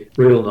any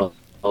real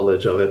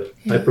knowledge of it.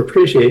 Yeah. I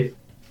appreciate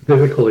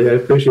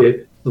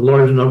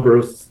large number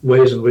of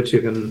ways in which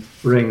you can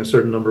ring a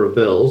certain number of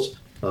bells.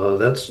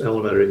 That's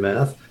elementary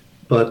math.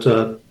 But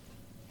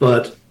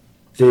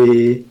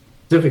the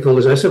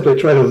difficulties, I simply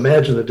try to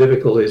imagine the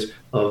difficulties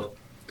of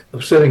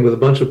sitting with a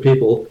bunch of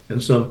people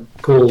in some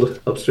cold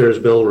upstairs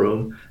bell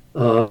room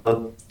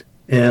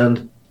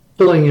and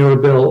pulling your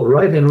bell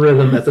right in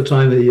rhythm at the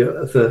time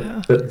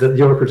that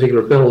your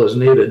particular bell is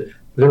needed.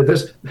 There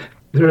is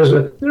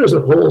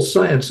a whole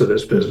science to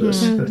this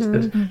business.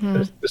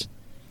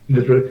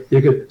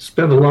 You could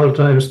spend a lot of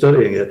time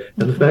studying it,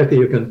 and the fact that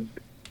you can,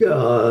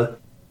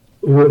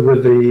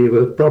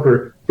 with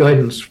proper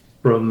guidance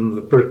from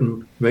the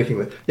person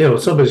making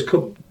somebody's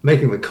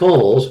making the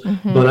calls,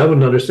 but I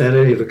wouldn't understand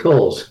any of the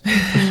calls.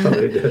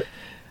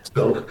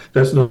 So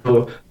that's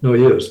no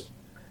use.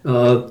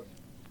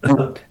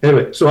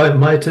 Anyway, so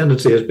my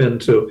tendency has been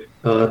to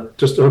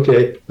just,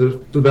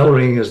 the bell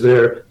ringing is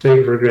there, take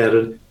it for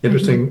granted,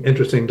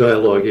 interesting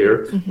dialogue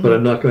here, but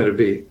I'm not going to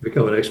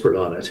become an expert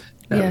on it.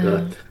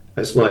 And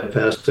I slide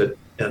past it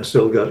and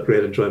still got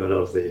great enjoyment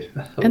out of the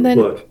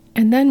book.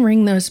 And then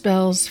ring those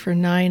bells for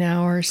 9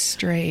 hours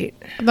straight.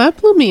 That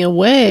blew me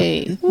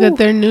away. Ooh. That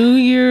their New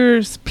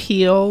Year's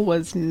peal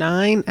was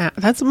 9 hours.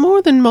 That's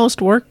more than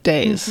most work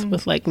days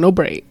with like no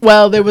break.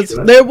 Well, there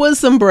was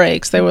some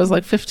breaks. There was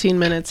like 15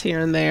 minutes here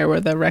and there where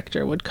the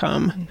rector would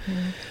come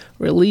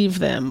relieve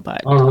them.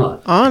 But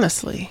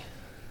honestly,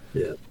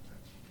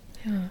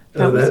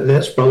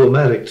 that's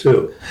problematic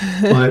too.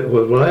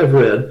 What I've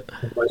read,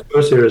 my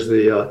source here is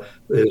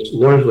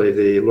largely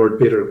the Lord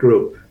Peter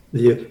group.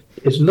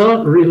 It's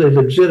not really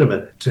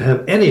legitimate to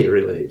have any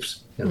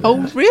reliefs.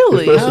 Oh,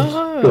 really?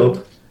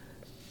 Go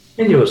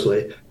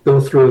continuously go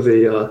through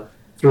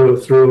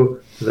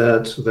through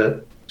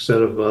that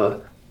set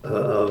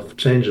of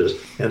changes,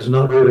 and it's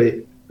not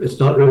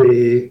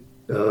really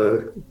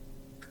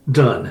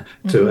done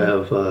to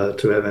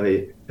have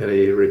any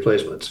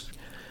replacements.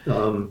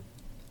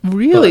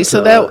 Really?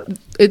 So that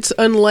it's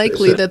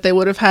unlikely that they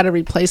would have had a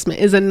replacement.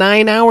 Is a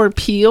 9-hour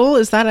peal,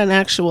 is that an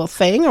actual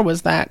thing, or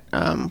was that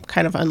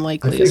kind of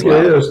unlikely as well?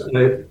 I think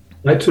it is.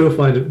 I too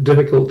find it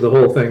difficult, the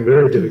whole thing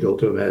very difficult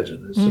to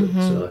imagine.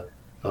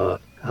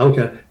 How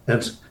can,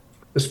 and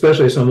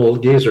especially some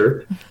old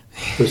geezer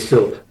who's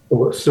still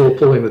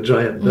pulling the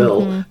giant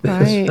bell,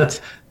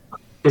 right.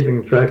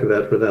 keeping track of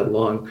that for that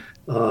long.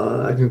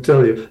 I can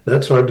tell you,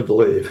 that's hard to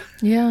believe.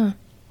 Yeah.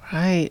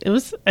 Right. It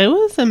was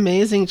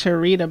amazing to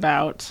read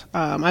about.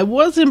 I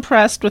was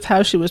impressed with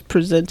how she was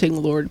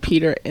presenting Lord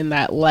Peter in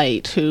that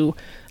light, who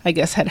I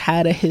guess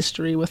had a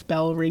history with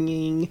bell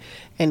ringing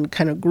and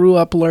kind of grew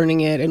up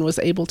learning it and was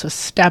able to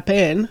step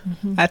in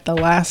at the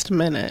last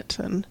minute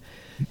and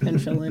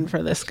fill in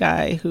for this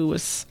guy who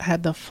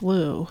had the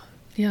flu.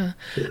 Yeah.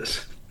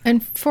 Yes.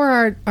 And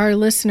for our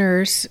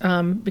listeners,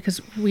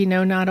 because we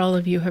know not all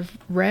of you have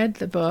read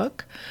the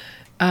book,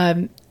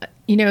 the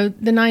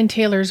Nine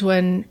Tailors,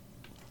 when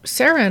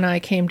Sarah and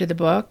I came to the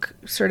book,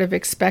 sort of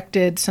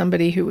expected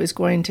somebody who was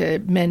going to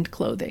mend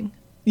clothing.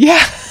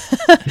 Yeah.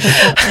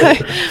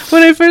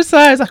 When I first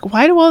saw it, I was like,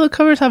 why do all the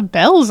covers have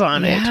bells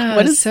on it?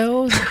 What is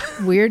so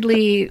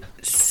weirdly,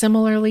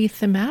 similarly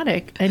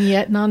thematic and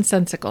yet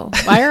nonsensical?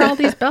 Why are all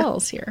these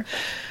bells here?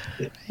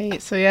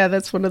 Right. So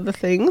that's one of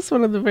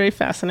the very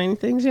fascinating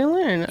things you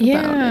learn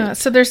about it.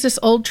 So there's this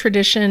old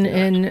tradition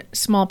in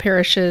small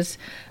parishes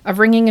of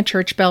ringing a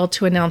church bell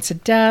to announce a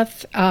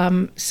death.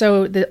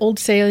 So the old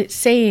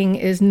saying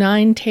is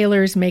 9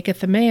 tailors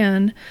maketh a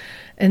man.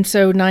 And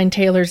so 9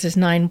 tailors is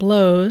 9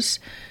 blows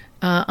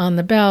on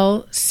the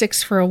bell,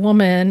 6 for a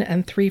woman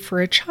and 3 for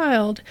a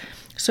child.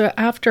 So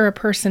after a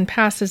person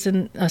passes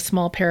in a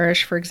small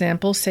parish, for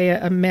example, say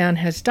a man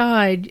has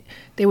died,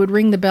 they would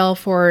ring the bell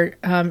for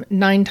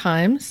 9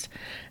 times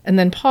and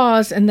then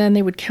pause, and then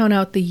they would count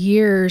out the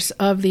years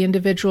of the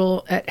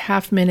individual at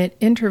half-minute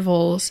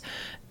intervals.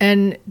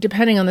 And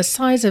depending on the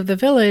size of the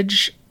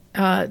village,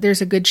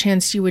 there's a good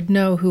chance you would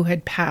know who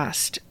had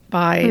passed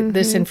by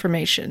this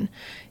information.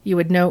 You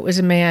would know it was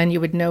a man.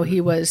 You would know he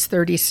was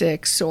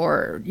 36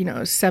 or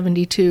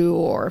 72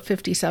 or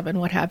 57,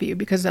 what have you,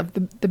 because of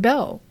the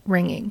bell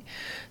ringing.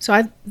 So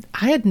I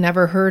had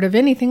never heard of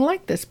anything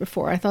like this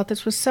before. I thought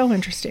this was so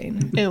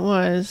interesting. It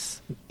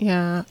was,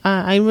 yeah.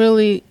 I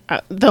really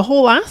the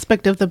whole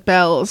aspect of the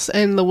bells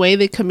and the way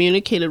they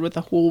communicated with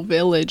the whole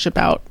village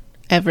about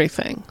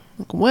everything,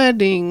 like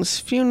weddings,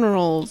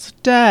 funerals,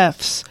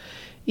 deaths.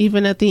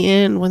 Even at the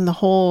end, when the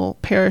whole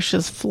parish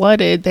is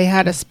flooded, they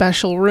had a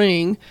special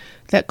ring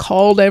that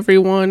called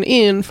everyone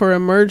in for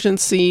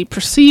emergency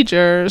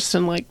procedures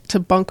and to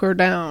bunker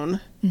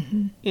down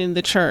in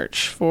the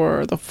church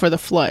for the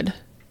flood.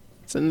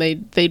 And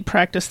they'd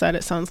practice that,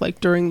 it sounds like,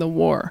 during the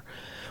war.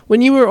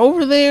 When you were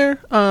over there,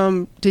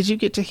 did you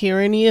get to hear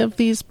any of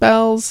these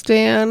bells,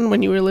 Dan,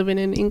 when you were living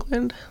in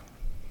England?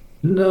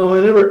 No,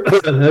 I've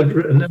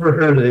never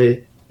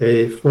heard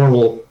a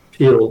formal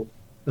peal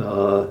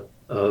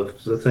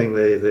of the thing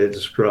they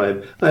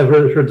describe. I've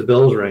heard the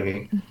bells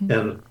ringing,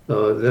 and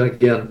then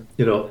again,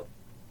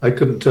 I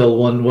couldn't tell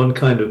one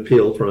kind of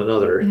peal from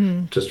another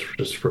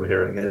just from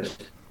hearing it.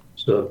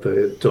 So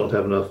I don't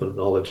have enough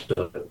knowledge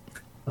of it.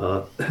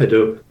 I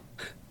do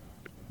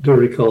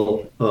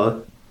recall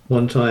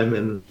one time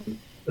when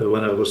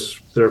I was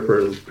there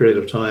for a period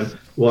of time,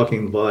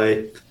 walking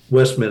by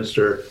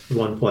Westminster. At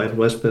one point,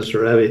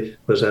 Westminster Abbey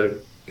was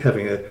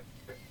having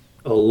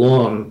a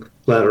long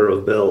ladder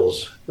of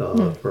bells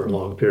for a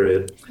long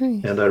period,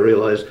 and I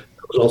realized it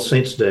was All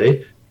Saints'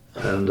 Day,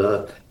 and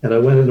I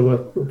went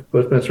into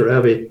Westminster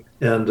Abbey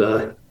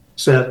and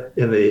sat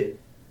in the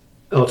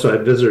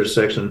outside visitors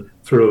section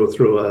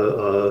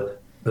through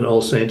an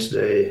All Saints'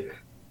 Day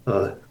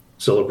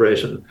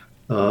celebration,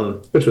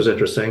 which was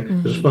interesting.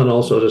 It was fun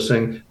also to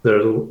sing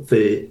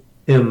the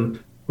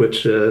hymn,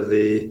 which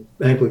the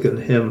Anglican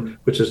hymn,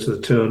 which is to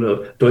the tune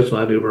of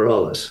Deutschland über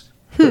alles.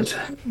 It's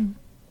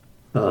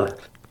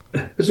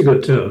a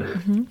good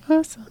tune.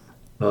 Awesome.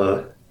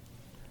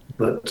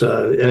 But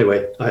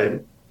anyway,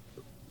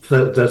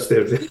 that's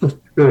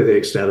really the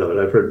extent of it.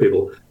 I've heard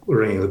people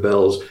ringing the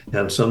bells,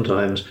 and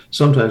sometimes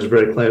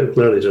very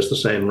clearly just the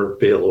same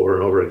repeal over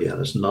and over again.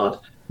 It's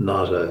not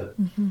a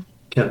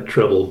Kent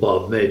treble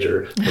Bob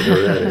Major,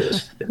 whatever that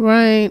is.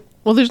 Right.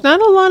 Well, there's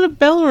not a lot of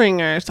bell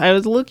ringers. I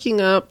was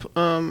looking up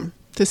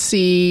to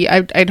see.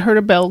 I'd heard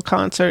a bell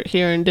concert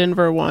here in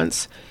Denver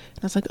once.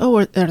 I was like, oh,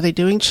 are they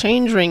doing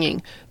change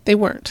ringing? They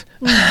weren't.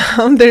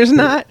 There's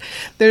not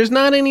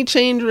any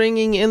change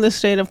ringing in the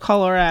state of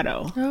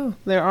Colorado. Oh.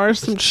 There are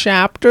some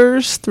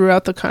chapters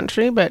throughout the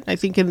country, but I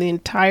think in the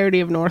entirety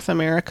of North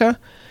America,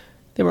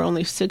 there were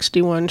only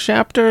 61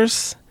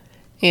 chapters,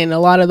 and a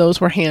lot of those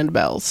were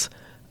handbells.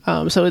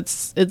 So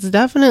it's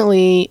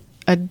definitely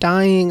a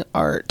dying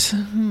art,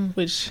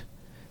 which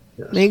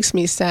makes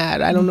me sad.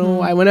 I don't know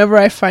why. Whenever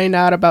I find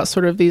out about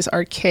sort of these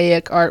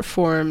archaic art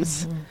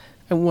forms,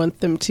 I want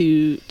them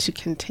to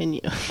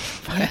continue.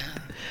 But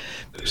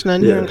there's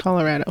none here in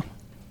Colorado.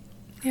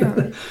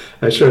 Yeah.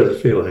 I share the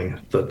feeling,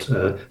 but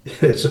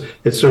it's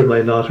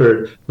certainly not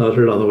heard on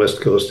the West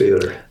Coast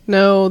either.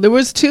 No, there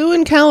was 2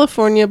 in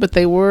California, but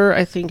they were,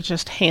 I think,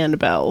 just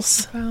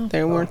handbells. Wow.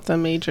 They weren't the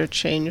major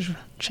change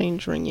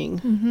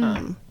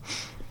ringing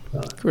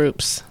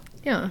groups.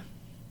 Yeah.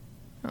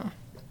 Oh.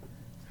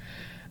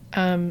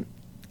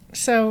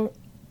 So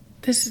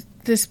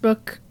this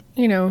book,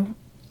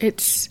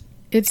 it's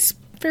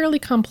fairly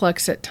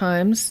complex at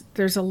times.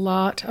 There's a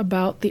lot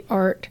about the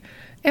art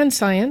and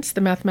science,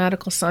 the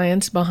mathematical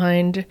science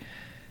behind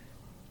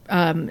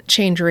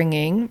change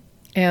ringing.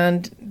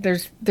 And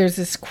there's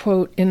this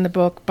quote in the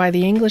book by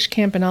the English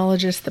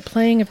campanologist: "The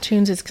playing of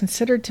tunes is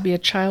considered to be a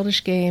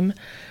childish game,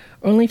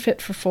 only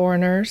fit for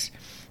foreigners.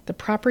 The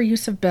proper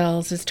use of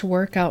bells is to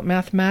work out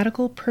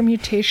mathematical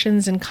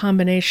permutations and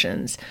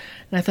combinations."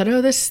 And I thought,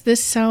 oh,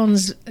 this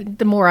sounds,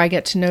 the more I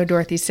get to know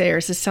Dorothy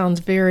Sayers, this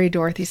sounds very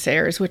Dorothy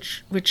Sayers,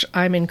 which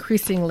I'm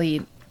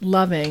increasingly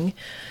loving.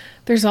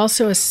 There's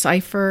also a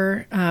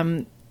cipher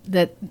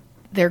that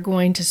they're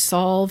going to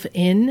solve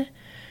in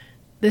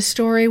this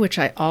story, which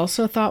I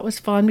also thought was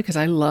fun because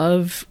I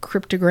love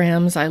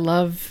cryptograms. I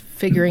love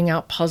figuring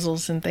out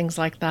puzzles and things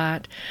like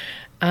that.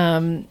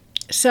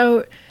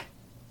 So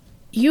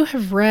you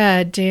have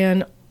read,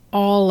 Dan,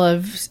 all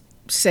of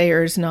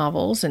Sayers'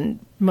 novels, and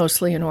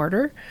mostly in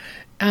order.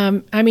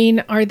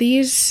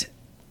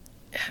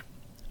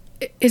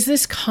 Is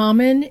this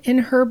common in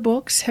her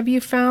books, have you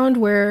found,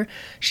 where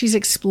she's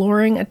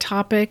exploring a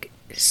topic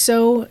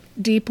so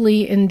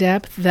deeply in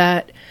depth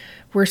that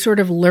we're sort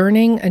of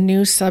learning a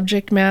new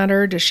subject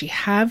matter? Does she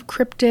have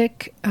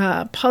cryptic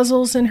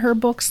puzzles in her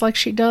books like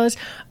she does?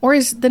 Or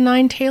is the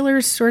Nine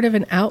Tailors sort of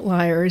an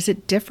outlier? Is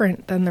it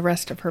different than the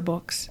rest of her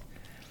books?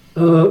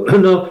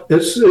 No,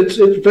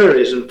 it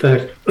varies. In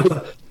fact,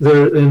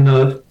 they're in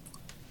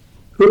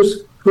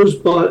whose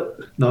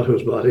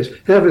bodies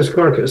have his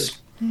carcass.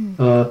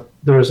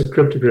 There is a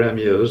cryptogram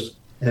used,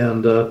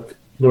 and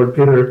Lord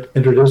Peter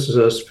introduces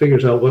us,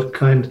 figures out what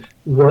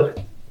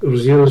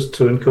was used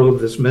to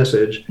encode this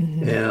message,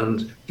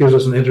 and gives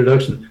us an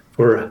introduction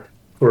for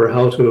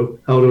how to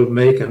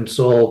make and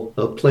solve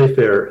a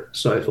Playfair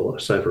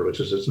cipher,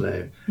 which is its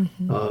name,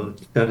 and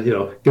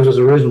gives us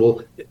a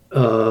reasonable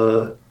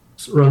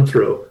run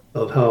through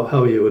of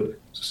how you would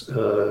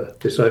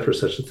decipher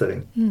such a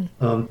thing.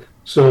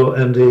 So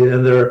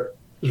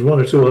there's one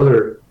or two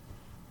other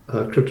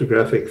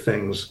cryptographic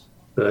things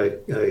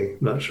that I'm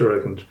not sure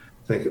I can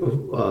think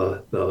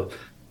of,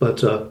 but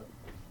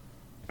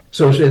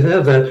so she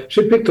had that.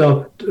 She picked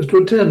up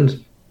to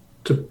tend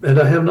to, and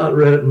I have not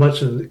read it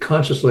much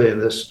consciously in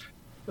this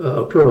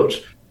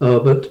approach,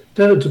 but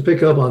tended to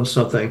pick up on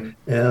something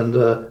and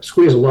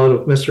squeeze a lot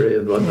of mystery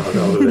and whatnot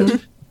out of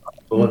it,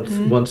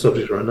 one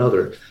subject or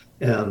another,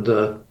 and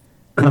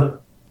I'm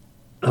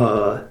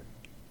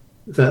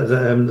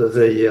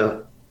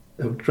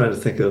trying to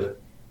think of.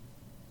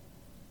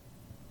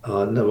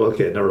 No,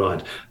 okay, never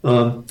mind.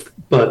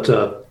 But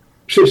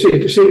she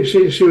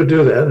would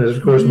do that, and it's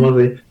of course one of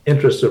the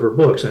interests of her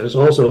books, and it's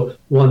also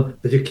one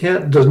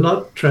that does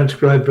not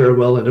transcribe very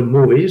well into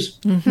movies,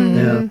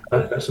 and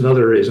that's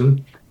another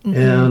reason,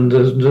 and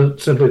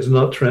simply does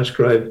not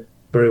transcribe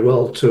very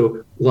well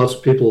to lots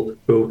of people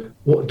who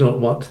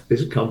don't want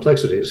these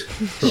complexities.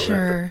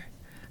 Sure.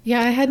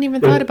 Yeah, I hadn't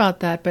even thought about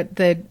that, but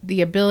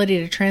the ability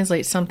to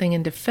translate something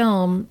into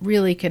film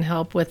really can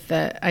help with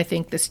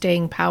the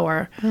staying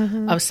power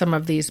of some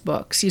of these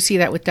books. You see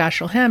that with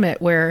Dashiell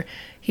Hammett, where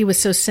he was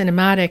so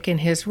cinematic in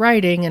his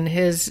writing, and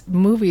his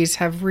movies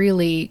have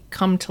really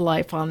come to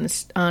life on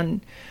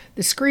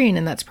the screen,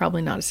 and that's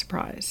probably not a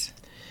surprise.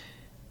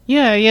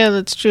 Yeah,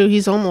 that's true.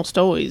 He's almost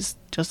always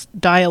just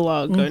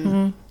dialogue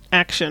and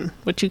action,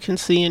 which you can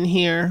see in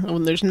here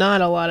when there's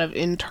not a lot of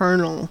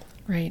internal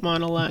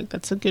monologue.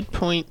 That's a good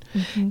point.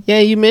 Yeah,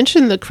 you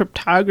mentioned the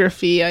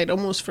cryptography. I'd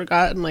almost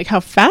forgotten how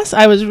fast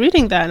I was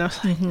reading that, and I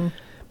was like,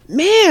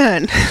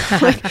 man,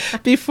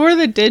 before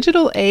the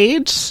digital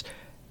age,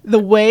 the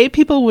way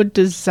people would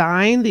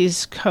design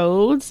these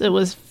codes, it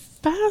was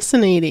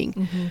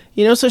fascinating.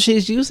 So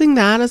she's using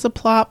that as a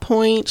plot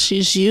point.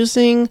 She's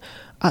using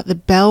the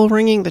bell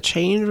ringing, the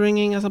chain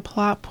ringing as a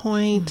plot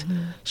point.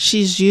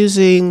 She's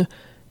using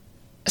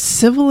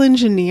civil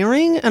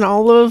engineering and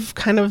all of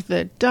kind of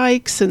the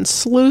dikes and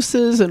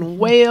sluices and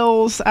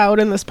whales out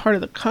in this part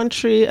of the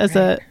country as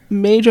a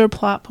major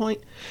plot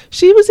point.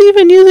 She was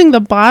even using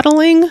the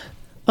bottling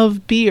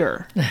of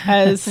beer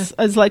as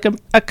like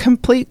a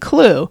complete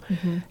clue.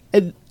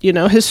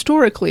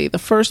 Historically, the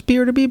first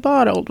beer to be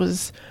bottled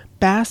was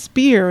Bass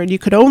beer, and you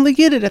could only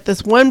get it at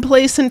this one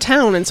place in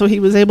town, and so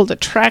he was able to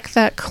track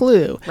that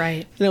clue.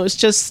 Right. And it was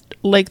just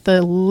like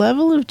the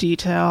level of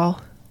detail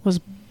was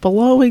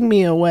blowing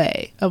me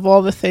away of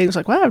all the things.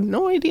 Wow, I have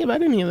no idea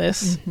about any of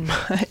this,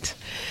 but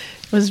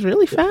it was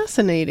really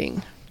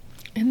fascinating.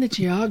 And the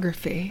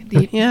geography.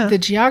 The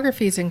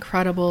geography is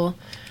incredible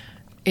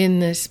in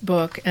this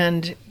book,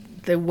 and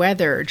the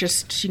weather,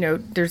 just,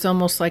 there's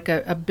almost like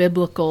a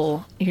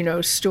biblical,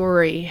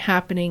 story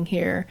happening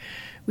here.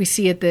 We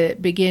see at the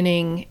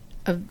beginning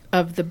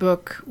of the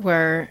book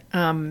where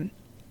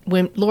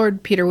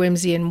Lord Peter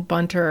Wimsey and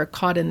Bunter are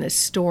caught in this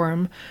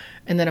storm.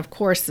 And then, of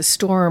course, the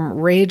storm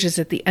rages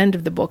at the end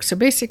of the book. So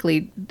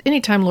basically,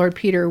 anytime Lord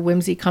Peter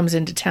Wimsey comes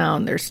into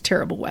town, there's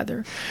terrible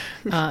weather,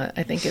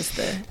 I think is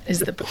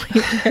the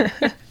point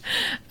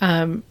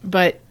there.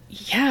 But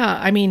yeah,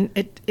 I mean,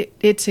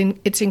 it's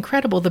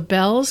incredible. The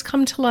bells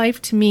come to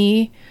life to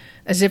me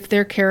as if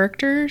they're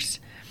characters.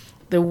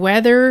 The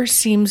weather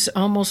seems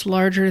almost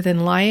larger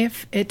than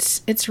life.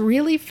 It's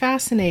really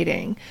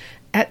fascinating.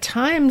 At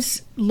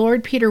times,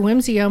 Lord Peter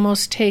Wimsey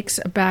almost takes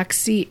a back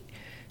seat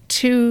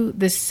to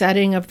the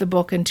setting of the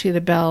book and to the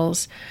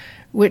bells,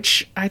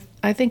 which I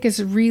think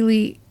is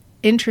really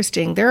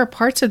interesting. There are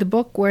parts of the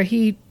book where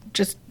he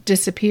just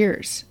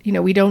disappears.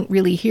 We don't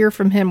really hear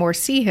from him or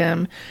see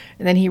him,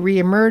 and then he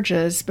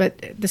reemerges,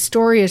 but the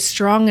story is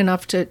strong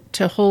enough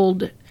to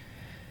hold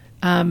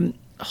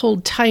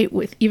tight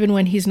with even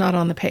when he's not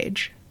on the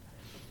page.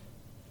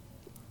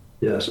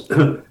 Yes.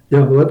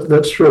 Yeah, well,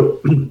 that's true.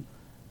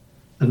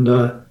 And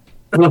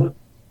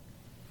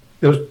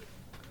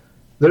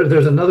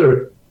there's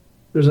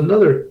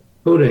another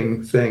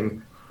coding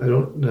thing. I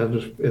don't know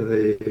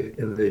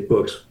in the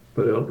books,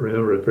 but I don't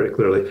remember it very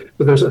clearly.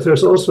 But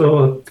there's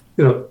also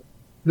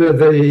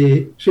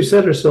she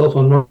set herself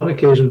on one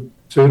occasion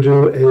to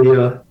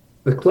do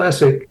a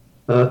classic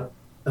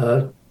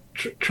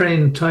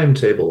train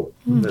timetable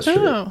mystery.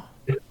 Oh.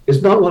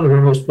 It's not one of her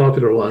most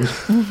popular ones.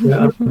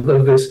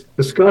 The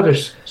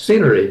Scottish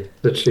scenery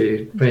that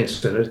she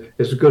paints in it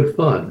is good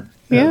fun.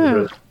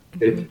 Yeah.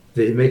 And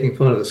the making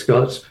fun of the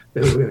Scots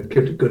in a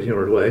good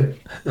humored way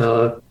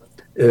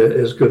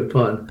is good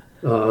fun.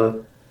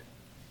 But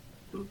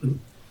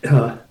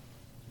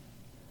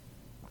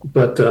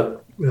what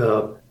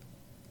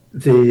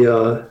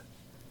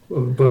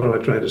am I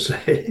trying to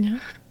say? Yeah.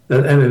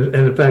 And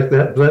in fact,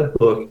 that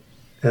book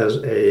has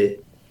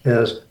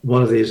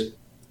one of these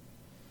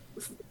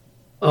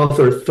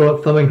author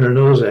thumbing her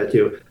nose at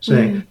you,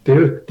 saying,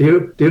 "Do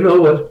you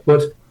know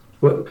what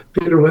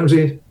Peter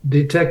Wimsey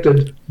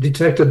detected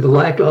the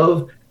lack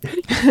of?"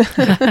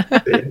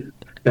 And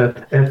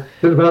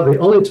it's about the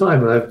only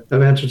time that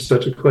I've answered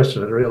such a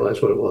question and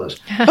realized what it was.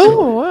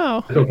 Oh,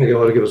 wow! I don't think I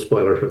want to give a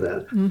spoiler for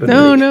that. But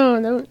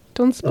no,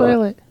 don't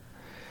spoil it.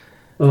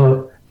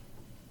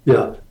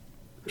 Yeah,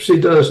 she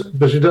does,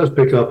 but she does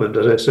pick up, and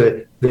as I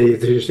say,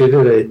 she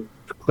did a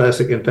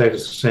classic. In fact,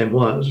 it's the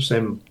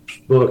same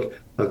book.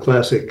 A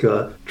classic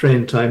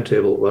train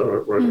timetable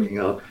working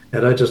out,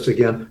 and I just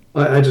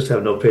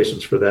have no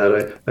patience for that.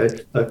 I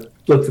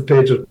flip the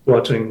page of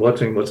watching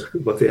what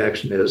the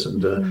action is,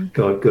 and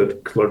go,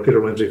 good Lord Peter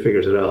Wimsey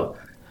figures it out.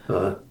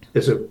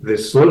 The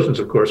solutions,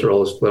 of course, are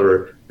always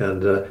clever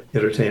and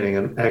entertaining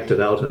and acted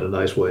out in a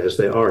nice way, as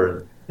they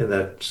are in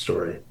that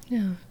story.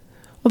 Yeah.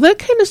 Well, that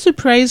kind of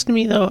surprised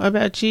me, though,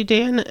 about you,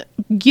 Dan,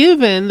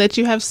 given that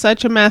you have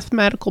such a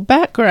mathematical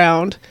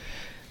background.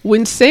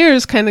 When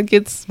Sayers kind of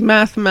gets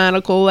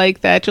mathematical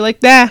like that, you're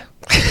like, nah,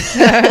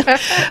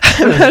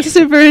 I'm not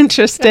super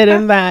interested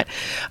in that.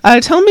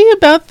 Tell me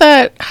about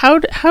that. How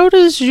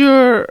does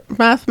your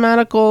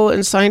mathematical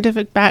and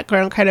scientific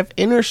background kind of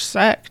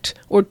intersect,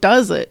 or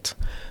does it,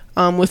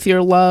 with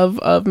your love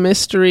of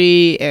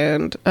mystery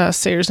and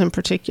Sayers in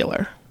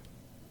particular?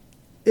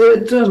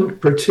 It doesn't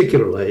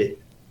particularly.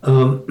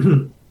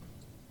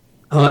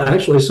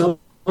 Actually, some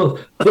of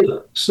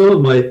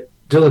my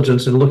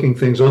diligence in looking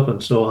things up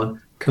and so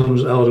on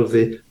comes out of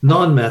the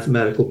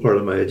non-mathematical part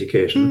of my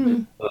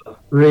education.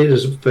 Reed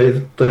is a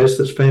place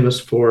that's famous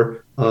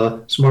for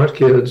smart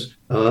kids,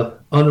 radical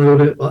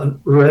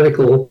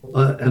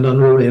and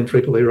unruly and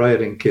frequently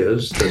rioting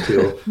kids. That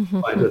you'll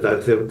find that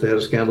they had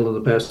a scandal in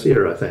the past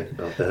year, I think,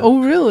 about that.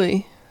 Oh,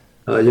 really?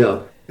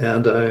 Yeah,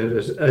 and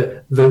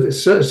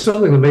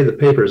something that made the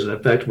papers, and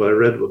in fact, what I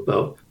read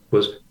about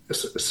was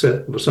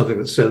something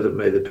that said that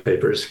made the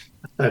papers.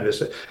 I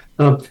miss it.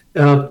 But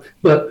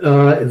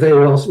they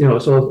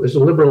also, it's a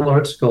liberal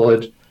arts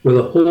college with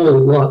a whole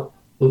lot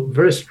of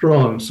very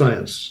strong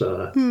science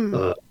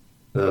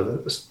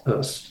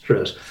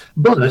stress.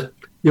 But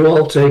you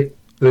all take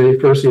the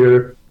first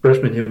year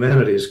freshman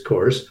humanities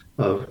course.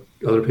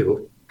 Other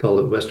people call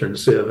it Western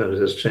Civ, and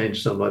it has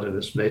changed somewhat in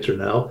its nature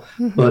now.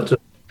 But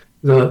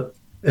that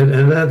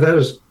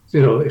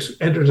is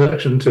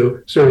introduction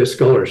to serious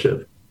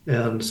scholarship,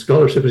 and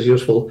scholarship is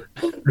useful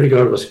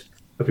regardless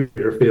of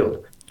your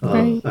field.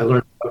 Right. I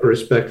learned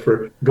respect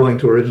for going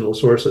to original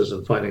sources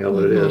and finding out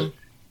what it is.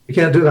 You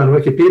can't do that on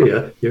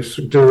Wikipedia. You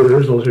do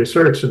original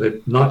research and they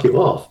knock you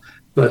off.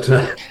 But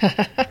there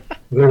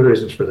are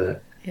reasons for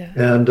that. Yeah.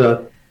 And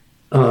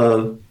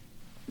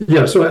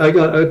so I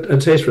got a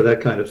taste for that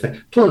kind of thing.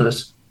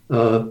 Plus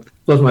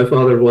my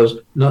father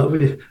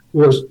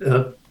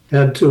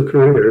had two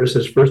careers.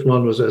 His first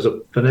one was as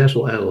a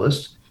financial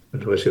analyst,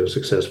 in which he was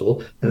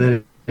successful, and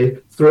then he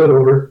threw it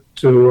over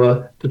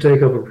to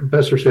take up a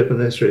professorship in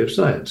the history of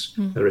science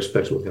at a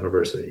respectable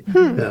university.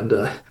 And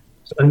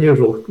it's an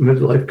unusual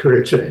midlife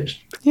career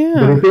change. Yeah.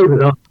 But he built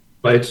it up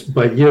by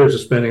years of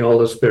spending all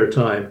his spare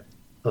time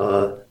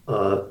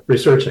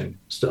researching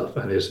stuff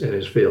in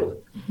his field,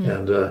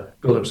 and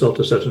built himself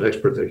to such an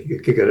expert that he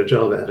could get a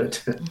job at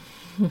it.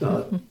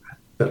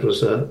 That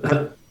was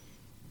an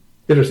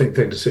interesting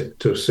thing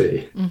to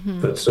see.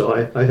 But so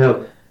I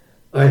have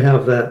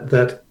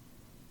that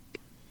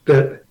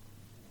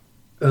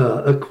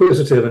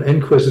acquisitive and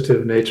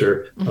inquisitive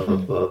nature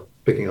of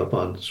picking up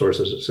on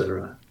sources,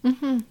 etc.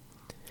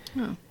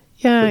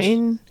 Yeah,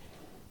 in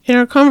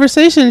our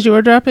conversations, you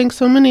were dropping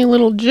so many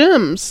little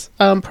gems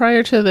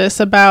prior to this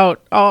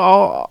about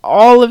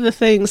all of the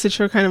things that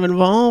you're kind of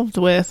involved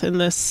with in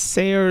this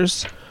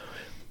Sayers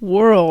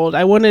world.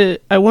 I want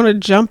to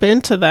jump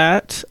into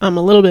that a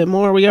little bit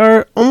more. We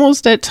are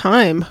almost at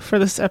time for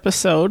this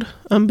episode,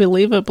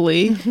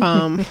 unbelievably.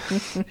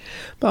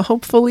 But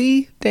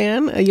hopefully,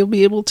 Dan, you'll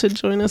be able to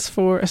join us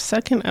for a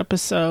second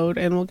episode,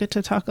 and we'll get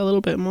to talk a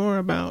little bit more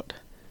about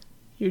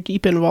your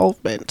deep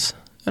involvement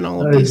and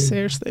all of these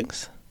Sayers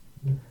things.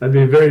 I'd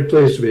be very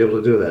pleased to be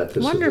able to do that.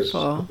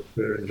 Wonderful. This is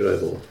very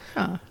enjoyable.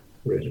 Yeah.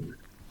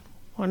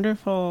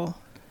 Wonderful.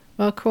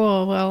 Well,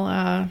 cool.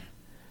 Well,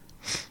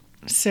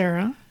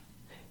 Sarah,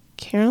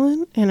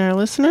 Carolyn, and our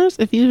listeners,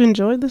 if you've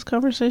enjoyed this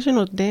conversation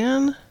with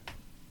Dan,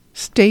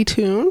 stay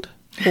tuned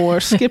or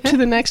skip to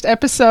the next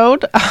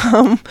episode.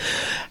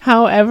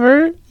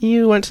 However,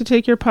 you want to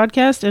take your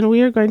podcast, and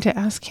we are going to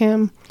ask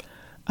him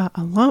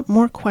a lot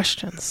more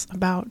questions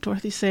about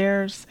Dorothy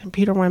Sayers and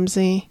Peter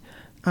Wimsey,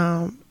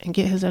 and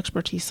get his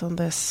expertise on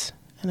this.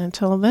 And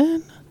until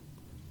then,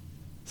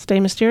 stay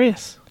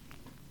mysterious.